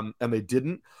to, and they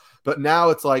didn't. But now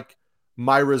it's like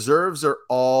my reserves are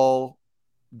all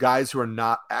guys who are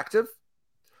not active.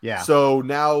 Yeah. So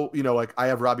now, like I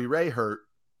have Robbie Ray hurt.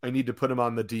 I need to put him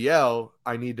on the DL.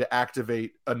 I need to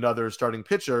activate another starting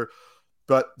pitcher.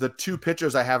 But the two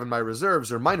pitchers I have in my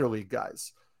reserves are minor league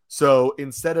guys. So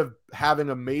instead of having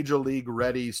a major league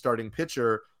ready starting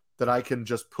pitcher that I can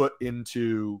just put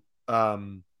into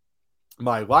my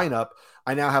lineup,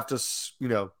 I now have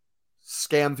to,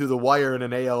 scan through the wire in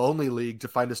an AL only league to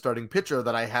find a starting pitcher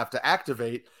that I have to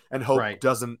activate and hope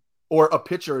doesn't, or a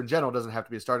pitcher in general, doesn't have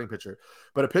to be a starting pitcher,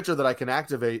 but a pitcher that I can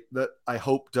activate that I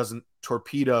hope doesn't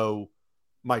torpedo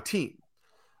my team.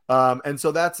 And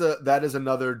so that is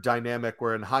another dynamic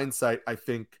where in hindsight, I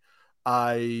think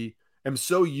I am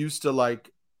so used to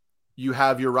like, you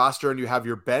have your roster and you have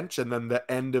your bench, and then the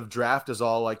end of draft is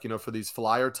all like, for these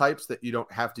flyer types that you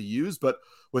don't have to use, but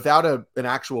without an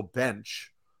actual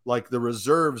bench, like the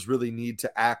reserves really need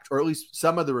to act, or at least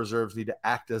some of the reserves need to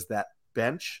act as that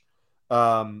bench.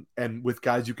 And with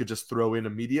guys you could just throw in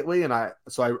immediately. And I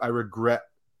regret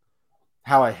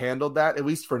how I handled that, at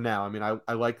least for now. I mean,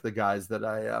 I like the guys that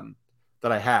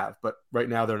I have, but right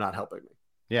now they're not helping me.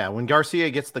 Yeah. When Garcia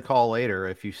gets the call later,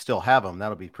 if you still have him,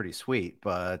 that'll be pretty sweet,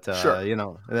 but sure.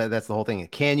 That's the whole thing.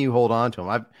 Can you hold on to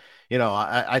him?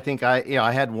 I think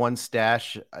I had one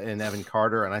stash in Evan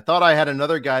Carter, and I thought I had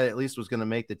another guy that at least was going to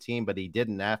make the team, but he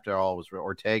didn't. After all, it was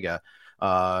Ortega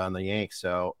on the Yanks.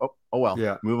 So,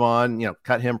 move on,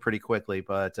 cut him pretty quickly.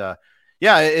 But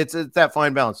it's that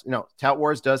fine balance. Tout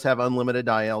Wars does have unlimited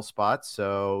IL spots,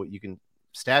 so you can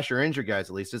stash your injured guys.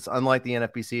 At least it's unlike the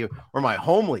NFBC or my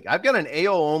home league. I've got an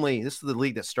AL only. This is the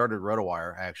league that started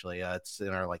RotoWire. Actually, it's in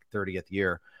our 30th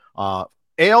year.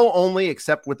 AL only,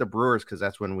 except with the Brewers, because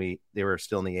that's when they were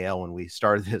still in the AL when we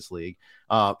started this league.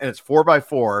 And it's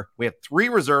 4x4. We have 3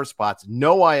 reserve spots,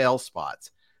 no IL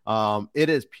spots. It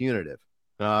is punitive.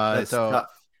 That's tough.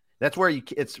 That's where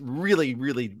it's really,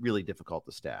 really, really difficult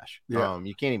to stash. Yeah.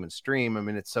 You can't even stream. I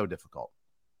mean, it's so difficult.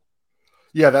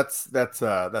 Yeah, that's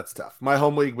tough. My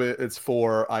home league, it's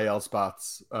 4 IL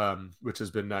spots, which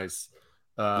has been nice.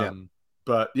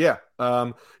 But yeah,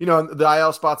 the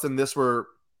IL spots in this were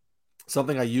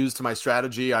something I used to my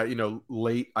strategy.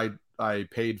 Late I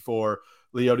paid for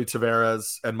Leody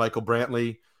Taveras and Michael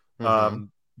Brantley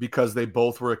because they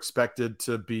both were expected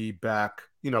to be back,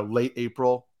 late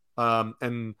April.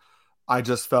 And I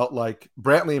just felt like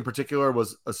Brantley in particular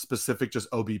was a specific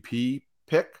just OBP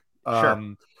pick.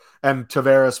 Sure. And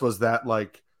Taveras was that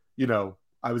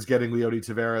I was getting Leody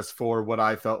Taveras for what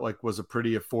I felt like was a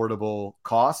pretty affordable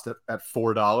cost at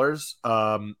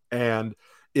 $4. And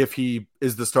if he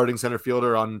is the starting center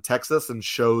fielder on Texas and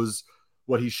shows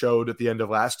what he showed at the end of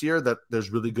last year, that there's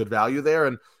really good value there.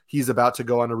 And he's about to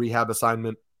go on a rehab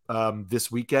assignment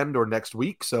this weekend or next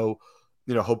week. So,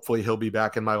 hopefully he'll be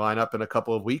back in my lineup in a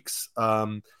couple of weeks.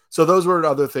 So those were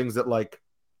other things that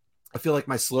I feel like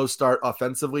my slow start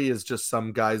offensively is just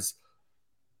some guys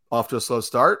off to a slow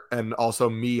start, and also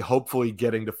me hopefully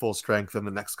getting to full strength in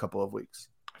the next couple of weeks.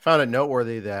 I found it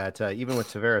noteworthy that even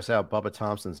with Taveras out, Bubba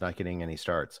Thompson's not getting any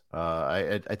starts.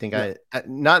 I think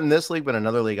not in this league, but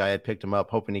another league I had picked him up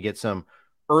hoping to get some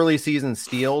early season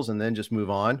steals and then just move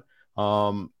on.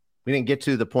 We didn't get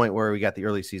to the point where we got the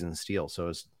early season steal. So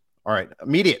it's all right.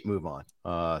 Immediate move on.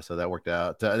 So that worked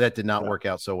out. That did not work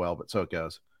out so well, but so it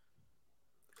goes.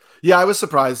 Yeah, I was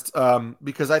surprised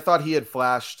because I thought he had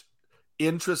flashed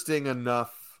interesting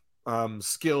enough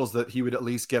skills that he would at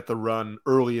least get the run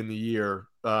early in the year.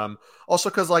 Also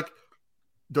because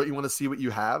don't you want to see what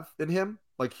you have in him?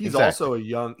 He's also a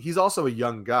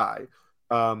young guy.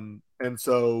 And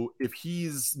so if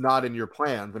he's not in your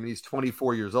plans, I mean, he's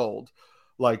 24 years old.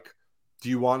 Do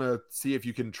you want to see if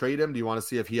you can trade him? Do you want to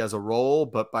see if he has a role?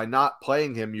 But by not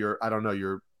playing him,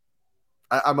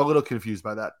 I'm a little confused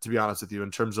by that, to be honest with you, in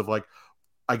terms of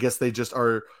I guess they just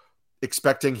are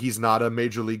expecting he's not a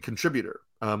major league contributor,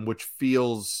 which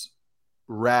feels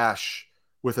rash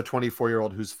with a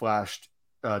 24-year-old who's flashed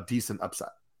decent upside.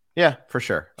 Yeah, for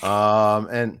sure.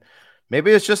 And maybe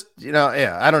it's just,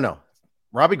 I don't know.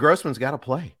 Robbie Grossman's got to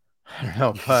play. I don't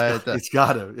know, but he's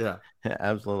got to, yeah,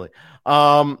 absolutely.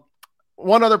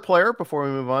 One other player before we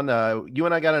move on. You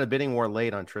and I got in a bidding war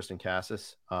late on Tristan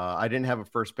Casas. I didn't have a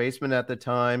first baseman at the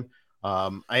time.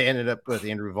 I ended up with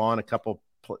Andrew Vaughn a couple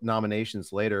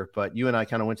nominations later, but you and I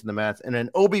kind of went to the mats. In an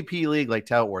OBP league like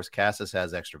Tout Wars, Casas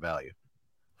has extra value.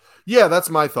 Yeah, that's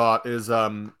my thought is,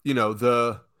 who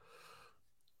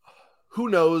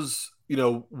knows,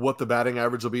 what the batting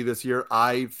average will be this year.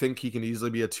 I think he can easily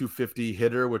be a 250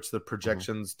 hitter, which the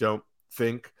projections don't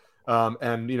think.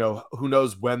 And who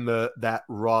knows when that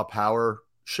raw power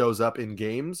shows up in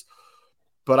games,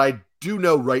 but I do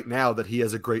know right now that he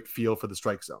has a great feel for the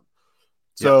strike zone.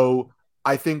 So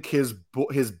I think his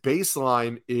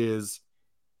baseline is,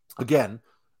 again,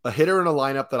 a hitter in a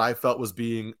lineup that I felt was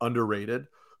being underrated,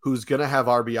 who's going to have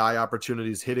RBI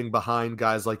opportunities hitting behind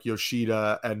guys like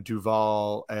Yoshida and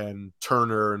Duvall and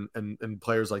Turner and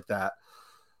players like that,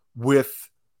 with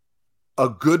a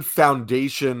good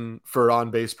foundation for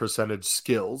on-base percentage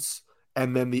skills,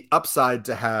 and then the upside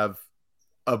to have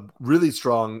a really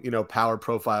strong, power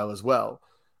profile as well.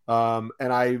 And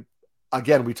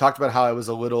we talked about how I was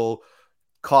a little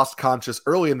cost conscious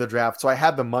early in the draft. So I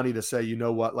had the money to say,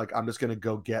 I'm just going to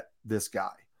go get this guy.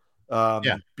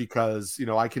 Because,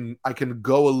 I can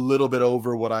go a little bit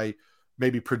over what I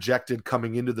maybe projected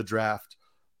coming into the draft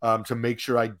to make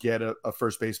sure I get a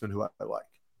first baseman who I like.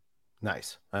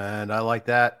 Nice. And I like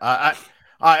that. I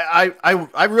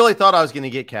really thought I was going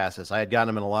to get Casas. I had gotten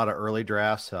him in a lot of early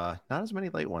drafts, not as many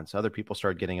late ones. Other people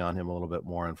started getting on him a little bit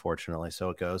more, unfortunately.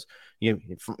 So it goes. You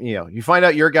find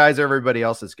out your guys are everybody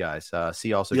else's guys.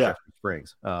 See also Jeffrey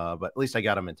Springs. But at least I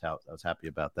got him in Tout. I was happy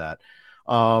about that.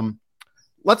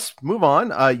 Let's move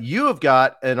on. You have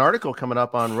got an article coming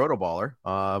up on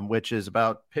Rotoballer, which is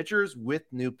about pitchers with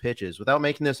new pitches. Without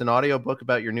making this an audio book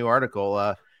about your new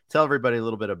article, tell everybody a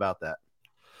little bit about that.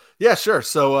 Yeah, sure.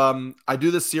 So I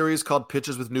do this series called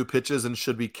Pitches with New Pitches and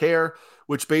Should We Care,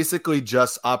 which basically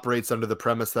just operates under the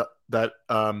premise that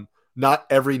not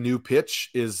every new pitch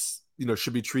is,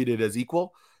 should be treated as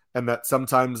equal. and that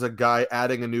sometimes a guy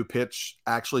adding a new pitch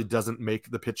actually doesn't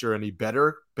make the pitcher any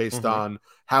better based on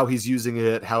how he's using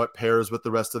it, how it pairs with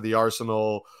the rest of the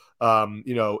arsenal.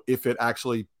 If it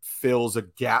actually fills a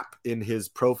gap in his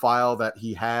profile that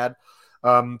he had.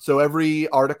 So every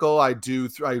article I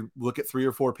look at 3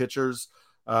 or 4 pitchers.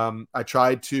 I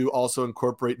tried to also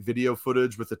incorporate video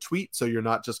footage with a tweet, so you're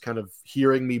not just kind of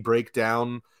hearing me break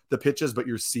down the pitches, but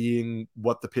you're seeing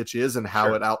what the pitch is and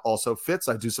how it also fits.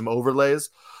 I do some overlays.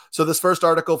 So this first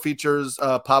article features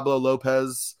Pablo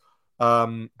Lopez,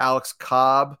 Alex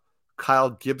Cobb, Kyle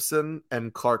Gibson,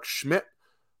 and Clark Schmidt.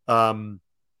 And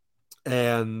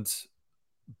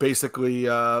basically,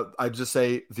 I just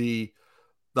say the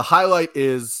highlight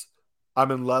is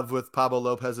I'm in love with Pablo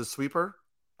Lopez's sweeper.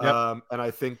 Yep. And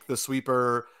I think the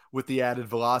sweeper with the added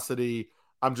velocity,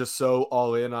 I'm just so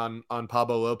all in on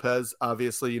Pablo Lopez.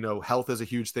 Obviously, health is a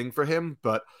huge thing for him,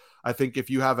 but I think if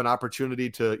you have an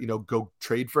opportunity to, go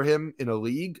trade for him in a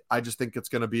league, I just think it's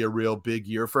going to be a real big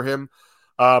year for him.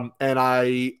 And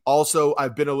I'm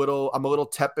a little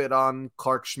tepid on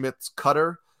Clark Schmidt's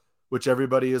cutter, which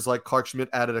everybody is like, Clark Schmidt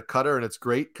added a cutter, and it's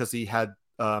great because he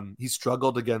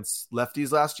struggled against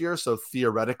lefties last year. So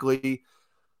theoretically,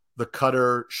 the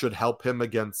cutter should help him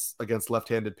against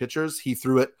left-handed pitchers. He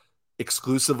threw it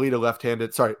exclusively to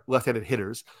left-handed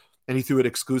hitters, and he threw it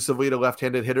exclusively to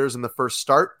left-handed hitters in the first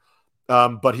start.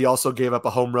 But he also gave up a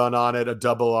home run on it, a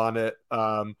double on it,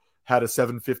 had a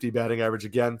 750 batting average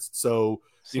against. So,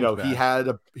 he had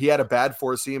a bad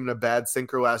four seam and a bad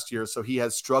sinker last year. So he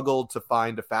has struggled to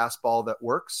find a fastball that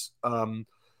works.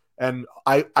 And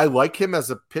I like him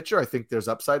as a pitcher. I think there's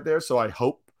upside there. So I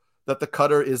hope that the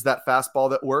cutter is that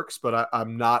fastball that works, but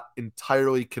I'm not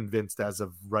entirely convinced as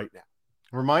of right now.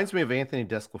 Reminds me of Anthony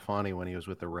DeSclafani when he was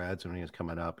with the Reds when he was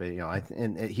coming up.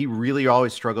 And he really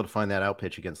always struggled to find that out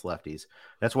pitch against lefties.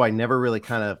 That's why I never really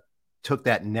kind of took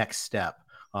that next step.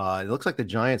 It looks like the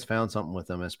Giants found something with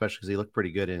him, especially because he looked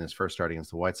pretty good in his first start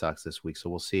against the White Sox this week. So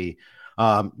we'll see.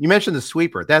 You mentioned the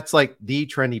sweeper. That's like the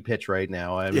trendy pitch right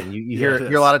now. I mean, you hear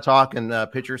a lot of talk in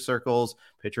pitcher circles,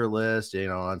 pitcher list,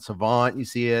 on Savant, you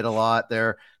see it a lot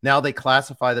there. Now they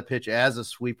classify the pitch as a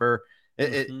sweeper.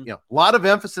 A lot of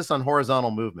emphasis on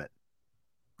horizontal movement.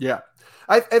 Yeah.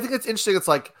 I think it's interesting. It's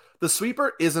like the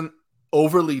sweeper isn't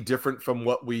overly different from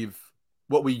what we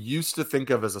used to think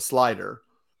of as a slider.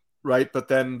 Right. But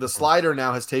then the slider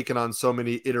now has taken on so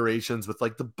many iterations with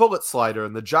like the bullet slider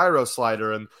and the gyro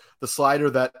slider and the slider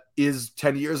that is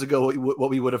 10 years ago what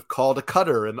we would have called a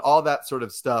cutter and all that sort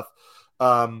of stuff.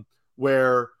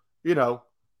 Where,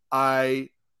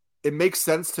 it makes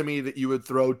sense to me that you would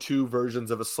throw 2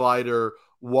 versions of a slider,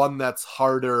 one that's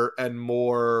harder and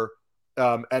more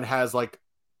and has like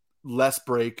less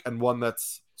break, and one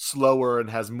that's slower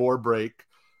and has more break.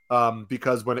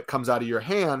 Because when it comes out of your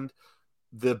hand,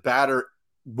 the batter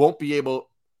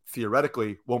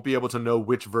theoretically won't be able to know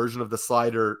which version of the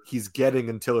slider he's getting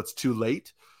until it's too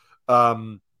late.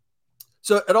 So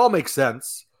it all makes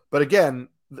sense. But again,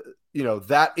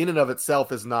 that in and of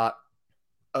itself is not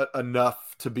enough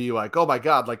to be like, oh my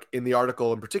God, like in the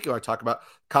article in particular, I talk about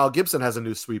Kyle Gibson has a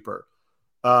new sweeper.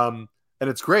 And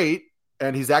it's great.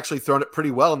 And he's actually thrown it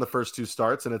pretty well in the first 2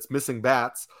 starts, and it's missing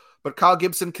bats, but Kyle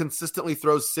Gibson consistently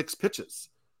throws 6 pitches.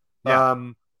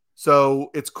 Yeah. So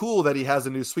it's cool that he has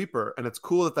a new sweeper, and it's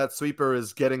cool that sweeper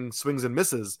is getting swings and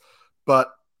misses.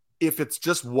 But if it's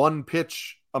just 1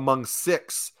 pitch among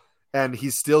 6 and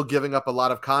he's still giving up a lot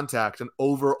of contact and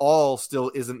overall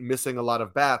still isn't missing a lot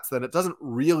of bats, then it doesn't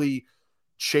really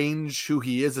change who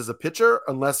he is as a pitcher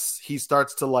unless he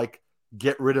starts to like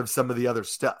get rid of some of the other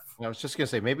stuff. I was just going to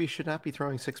say, maybe he should not be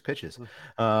throwing 6 pitches.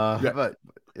 But,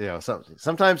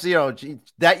 sometimes,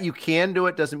 that you can do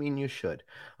it doesn't mean you should.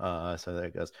 So there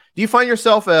it goes. Do you find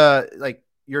yourself, like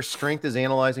your strength is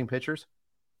analyzing pitchers?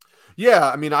 Yeah.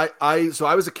 I mean, I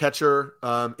was a catcher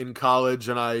in college,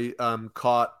 and I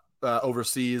caught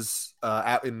overseas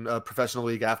in a professional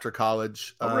league after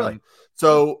college. Oh, really?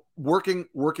 So working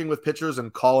with pitchers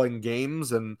and calling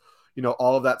games and,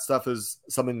 all of that stuff is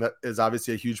something that is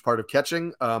obviously a huge part of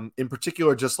catching. In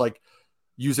particular, just like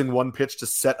using 1 pitch to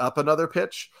set up another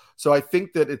pitch. So I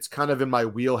think that it's kind of in my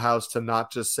wheelhouse to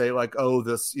not just say like, oh,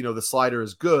 this, the slider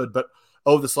is good, but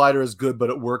the slider is good,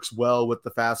 but it works well with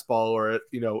the fastball, or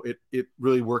it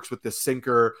really works with the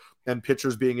sinker, and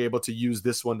pitchers being able to use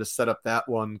this one to set up that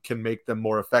one can make them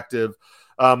more effective.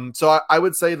 So I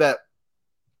would say that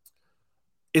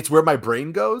it's where my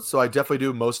brain goes. So I definitely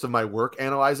do most of my work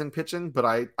analyzing pitching, but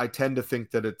I tend to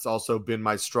think that it's also been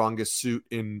my strongest suit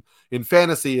in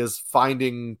fantasy is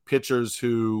finding pitchers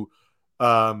who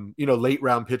late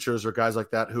round pitchers or guys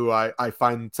like that who I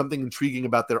find something intriguing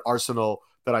about their arsenal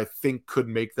that I think could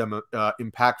make them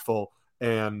impactful.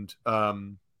 And,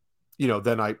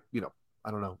 then I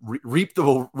don't know, reap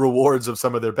the rewards of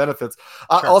some of their benefits.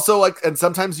 Sure. Also, and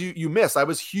sometimes you miss. I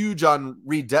was huge on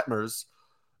Reed Detmers,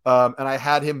 and I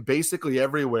had him basically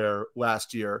everywhere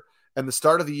last year. And the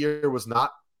start of the year was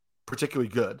not particularly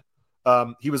good.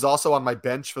 He was also on my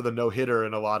bench for the no-hitter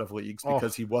in a lot of leagues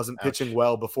because he wasn't pitching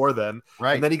well before then.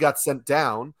 Right. And then he got sent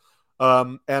down.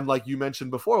 And like you mentioned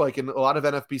before, like in a lot of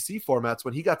NFBC formats,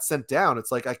 when he got sent down,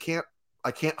 it's like, I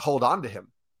can't hold on to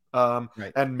him.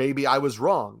 Right. And maybe I was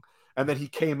wrong. And then he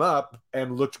came up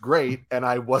and looked great, and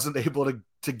I wasn't able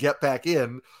to get back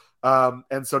in.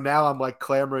 And so now I'm like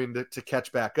clamoring to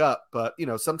catch back up. But,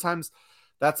 sometimes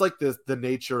that's like the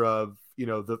nature of,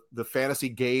 the fantasy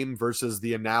game versus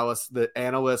the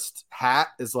analyst hat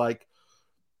is like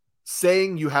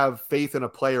saying you have faith in a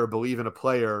player, believe in a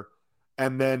player,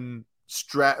 and then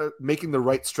making the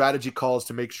right strategy calls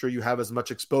to make sure you have as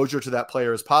much exposure to that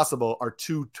player as possible are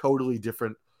two totally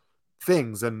different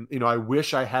things. And, I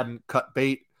wish I hadn't cut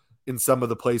bait in some of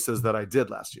the places that I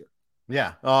did last year.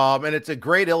 Yeah. And it's a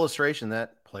great illustration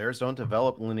that players don't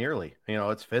develop linearly.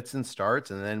 It's fits and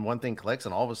starts, and then one thing clicks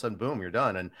and all of a sudden, boom, you're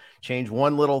done, and change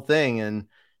one little thing. And,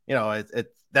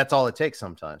 that's all it takes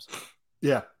sometimes.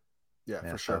 Yeah,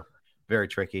 for sure. So very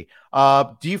tricky.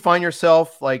 Do you find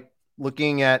yourself like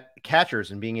looking at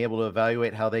catchers and being able to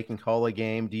evaluate how they can call a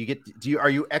game? Are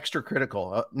you extra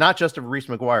critical, not just of Reese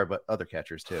McGuire, but other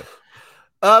catchers too?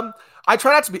 I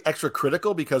try not to be extra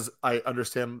critical because I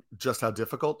understand just how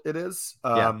difficult it is.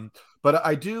 But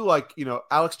I do like,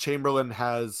 Alex Chamberlain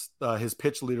has his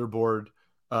pitch leaderboard,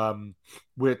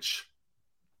 which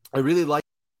I really like.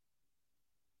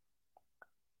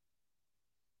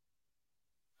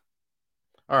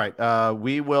 All right.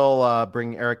 We will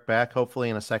bring Eric back hopefully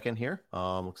in a second here.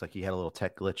 Looks like he had a little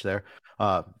tech glitch there.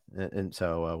 And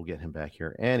so we'll get him back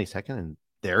here any second. And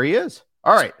there he is.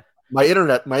 All right. My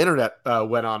internet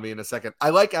went on me in a second. I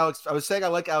like Alex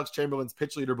Chamberlain's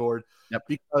pitch leaderboard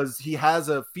because he has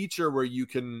a feature where you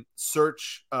can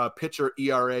search pitcher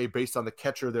ERA based on the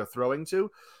catcher they're throwing to,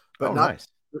 but not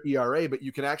ERA, but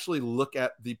you can actually look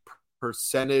at the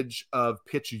percentage of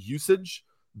pitch usage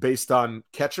based on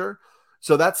catcher.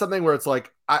 So that's something where it's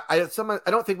like, I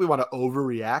don't think we want to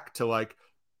overreact to like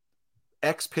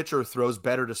X pitcher throws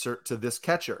better to this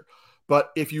catcher.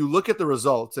 But if you look at the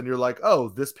results and you're like, oh,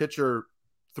 this pitcher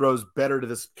throws better to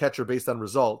this catcher based on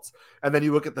results. And then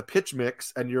you look at the pitch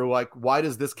mix and you're like, why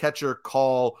does this catcher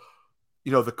call,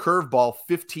 the curveball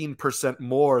 15%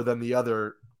 more than the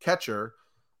other catcher?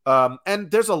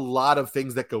 And there's a lot of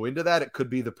things that go into that. It could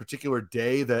be the particular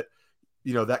day that,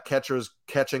 that catcher is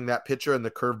catching that pitcher and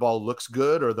the curveball looks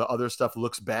good or the other stuff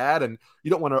looks bad. And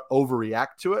you don't want to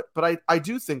overreact to it. But I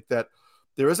do think that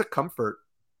there is a comfort,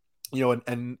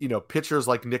 and pitchers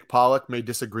like Nick Pollock may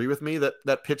disagree with me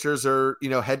that pitchers are,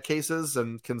 head cases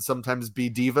and can sometimes be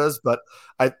divas, but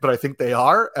I think they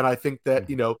are. And I think that,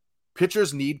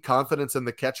 pitchers need confidence in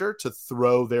the catcher to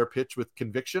throw their pitch with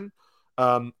conviction.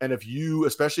 And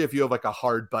especially if you have like a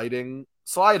hard biting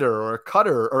slider or a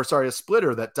cutter a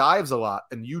splitter that dives a lot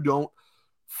and you don't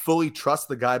fully trust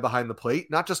the guy behind the plate,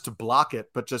 not just to block it,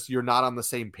 but just you're not on the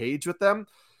same page with them.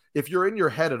 If you're in your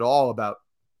head at all about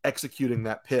executing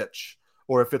that pitch,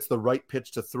 or if it's the right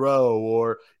pitch to throw,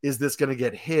 or is this going to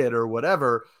get hit or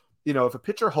whatever, if a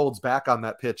pitcher holds back on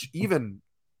that pitch, even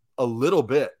a little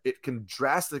bit, it can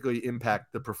drastically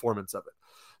impact the performance of it.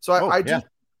 So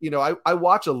I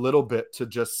watch a little bit to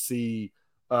just see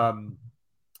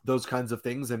those kinds of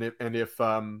things. And if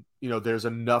there's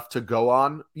enough to go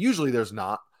on, usually there's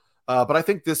not. But I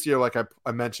think this year, like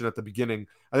I mentioned at the beginning,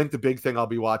 I think the big thing I'll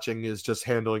be watching is just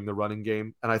handling the running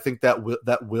game. And I think that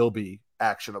will be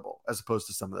actionable as opposed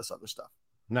to some of this other stuff.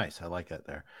 Nice. I like that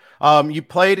there. You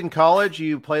played in college,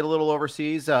 you played a little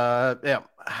overseas. How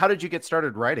did you get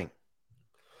started writing?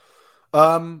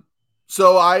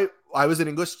 So I was an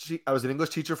English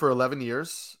teacher for 11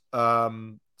 years.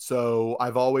 So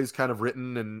I've always kind of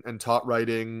written and taught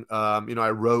writing. I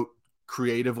wrote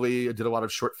creatively. I did a lot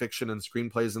of short fiction and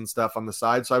screenplays and stuff on the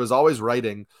side. So I was always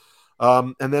writing.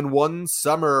 And then one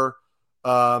summer,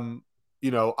 I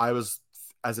was,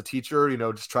 as a teacher,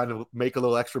 just trying to make a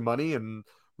little extra money, and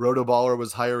Rotoballer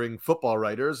was hiring football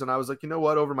writers. And I was like, you know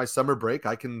what, over my summer break,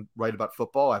 I can write about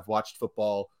football. I've watched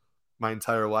football my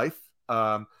entire life.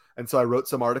 And so I wrote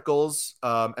some articles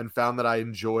and found that I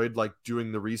enjoyed like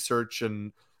doing the research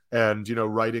and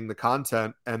writing the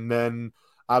content. And then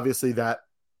obviously that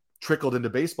trickled into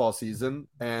baseball season.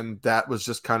 And that was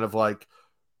just kind of like,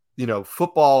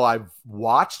 football I've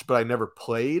watched, but I never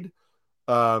played.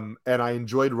 And I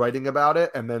enjoyed writing about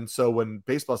it. And then so when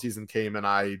baseball season came and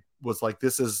I was like,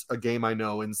 this is a game I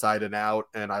know inside and out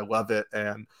and I love it.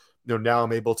 And, now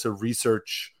I'm able to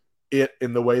research it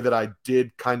in the way that I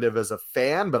did kind of as a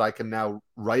fan, but I can now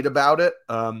write about it.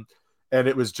 And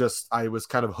it was just, I was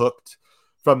kind of hooked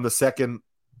from the second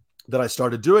that I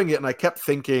started doing it. And I kept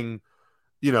thinking,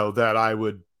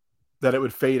 that it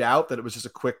would fade out, that it was just a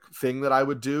quick thing that I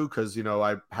would do. Cause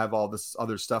I have all this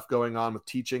other stuff going on with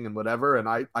teaching and whatever. And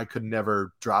I could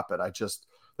never drop it.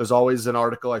 There's always an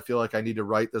article I feel like I need to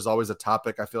write. There's always a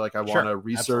topic I feel like I want to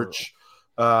research.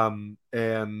 Absolutely.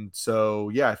 And so,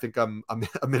 yeah, I think I'm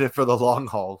in it for the long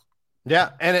haul.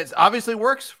 Yeah, and it obviously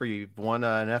works for you. You've won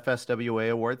an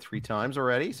FSWA award 3 times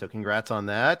already, so congrats on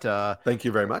that. Thank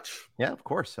you very much. Yeah, of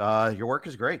course. Your work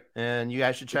is great, and you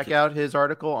guys should check out his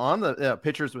article on the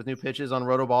pitchers with new pitches on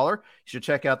Rotoballer. You should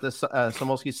check out this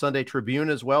Samolsky Sunday Tribune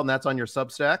as well, and that's on your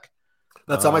Substack.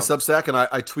 That's on my Substack, and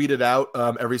I tweet it out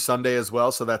every Sunday as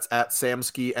well. So that's at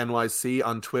Samsky NYC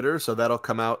on Twitter. So that'll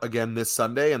come out again this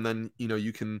Sunday, and then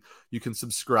you can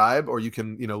subscribe, or you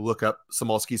can look up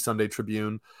Samolsky Sunday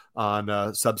Tribune on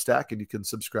Substack, and you can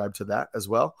subscribe to that as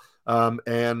well.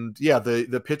 And yeah,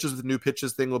 the pitches with new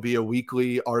pitches thing will be a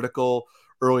weekly article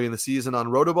early in the season on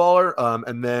Rotoballer,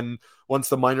 and then once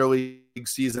the minor league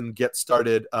season gets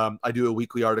started, I do a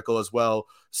weekly article as well,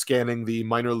 scanning the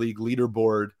minor league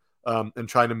leaderboard. And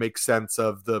trying to make sense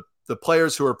of the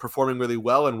players who are performing really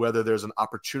well and whether there's an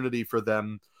opportunity for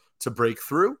them to break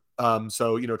through.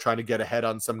 So, trying to get ahead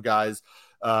on some guys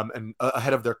and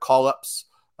ahead of their call-ups,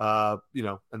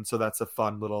 and so that's a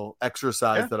fun little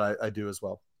exercise that I do as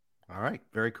well. All right.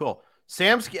 Very cool.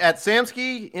 Samsky at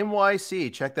Samsky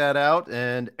NYC. Check that out.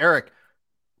 And Eric,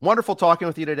 wonderful talking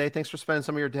with you today. Thanks for spending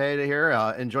some of your day here.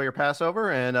 Enjoy your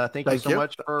Passover. And thank you so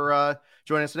much for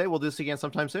joining us today. We'll do this again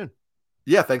sometime soon.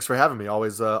 Yeah, thanks for having me.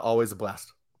 Always a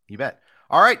blast. You bet.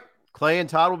 All right. Clay and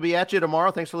Todd will be at you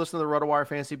tomorrow. Thanks for listening to the RotoWire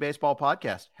Fantasy Baseball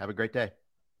Podcast. Have a great day.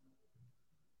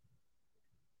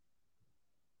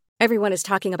 Everyone is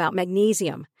talking about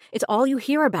magnesium. It's all you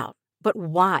hear about. But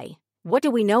why? What do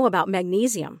we know about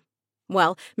magnesium?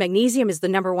 Well, magnesium is the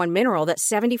 #1 mineral that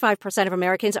 75% of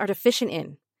Americans are deficient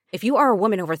in. If you are a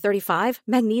woman over 35,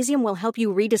 magnesium will help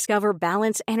you rediscover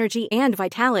balance, energy, and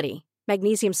vitality.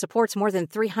 Magnesium supports more than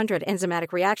 300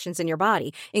 enzymatic reactions in your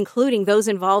body, including those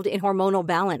involved in hormonal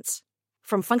balance.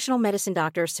 From functional medicine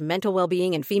doctors to mental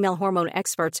well-being and female hormone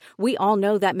experts, we all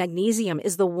know that magnesium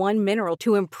is the one mineral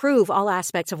to improve all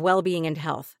aspects of well-being and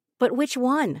health. But which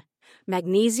one?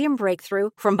 Magnesium Breakthrough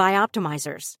from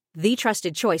Bioptimizers, the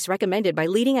trusted choice recommended by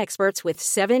leading experts with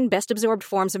 7 best-absorbed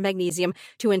forms of magnesium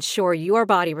to ensure your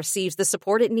body receives the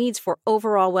support it needs for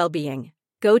overall well-being.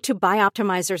 Go to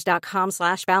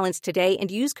bioptimizers.com/balance today and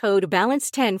use code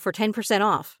BALANCE10 for 10%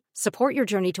 off. Support your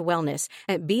journey to wellness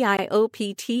at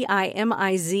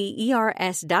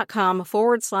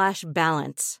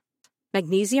bioptimizers.com/balance.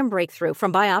 Magnesium Breakthrough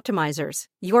from Bioptimizers,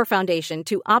 your foundation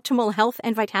to optimal health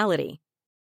and vitality.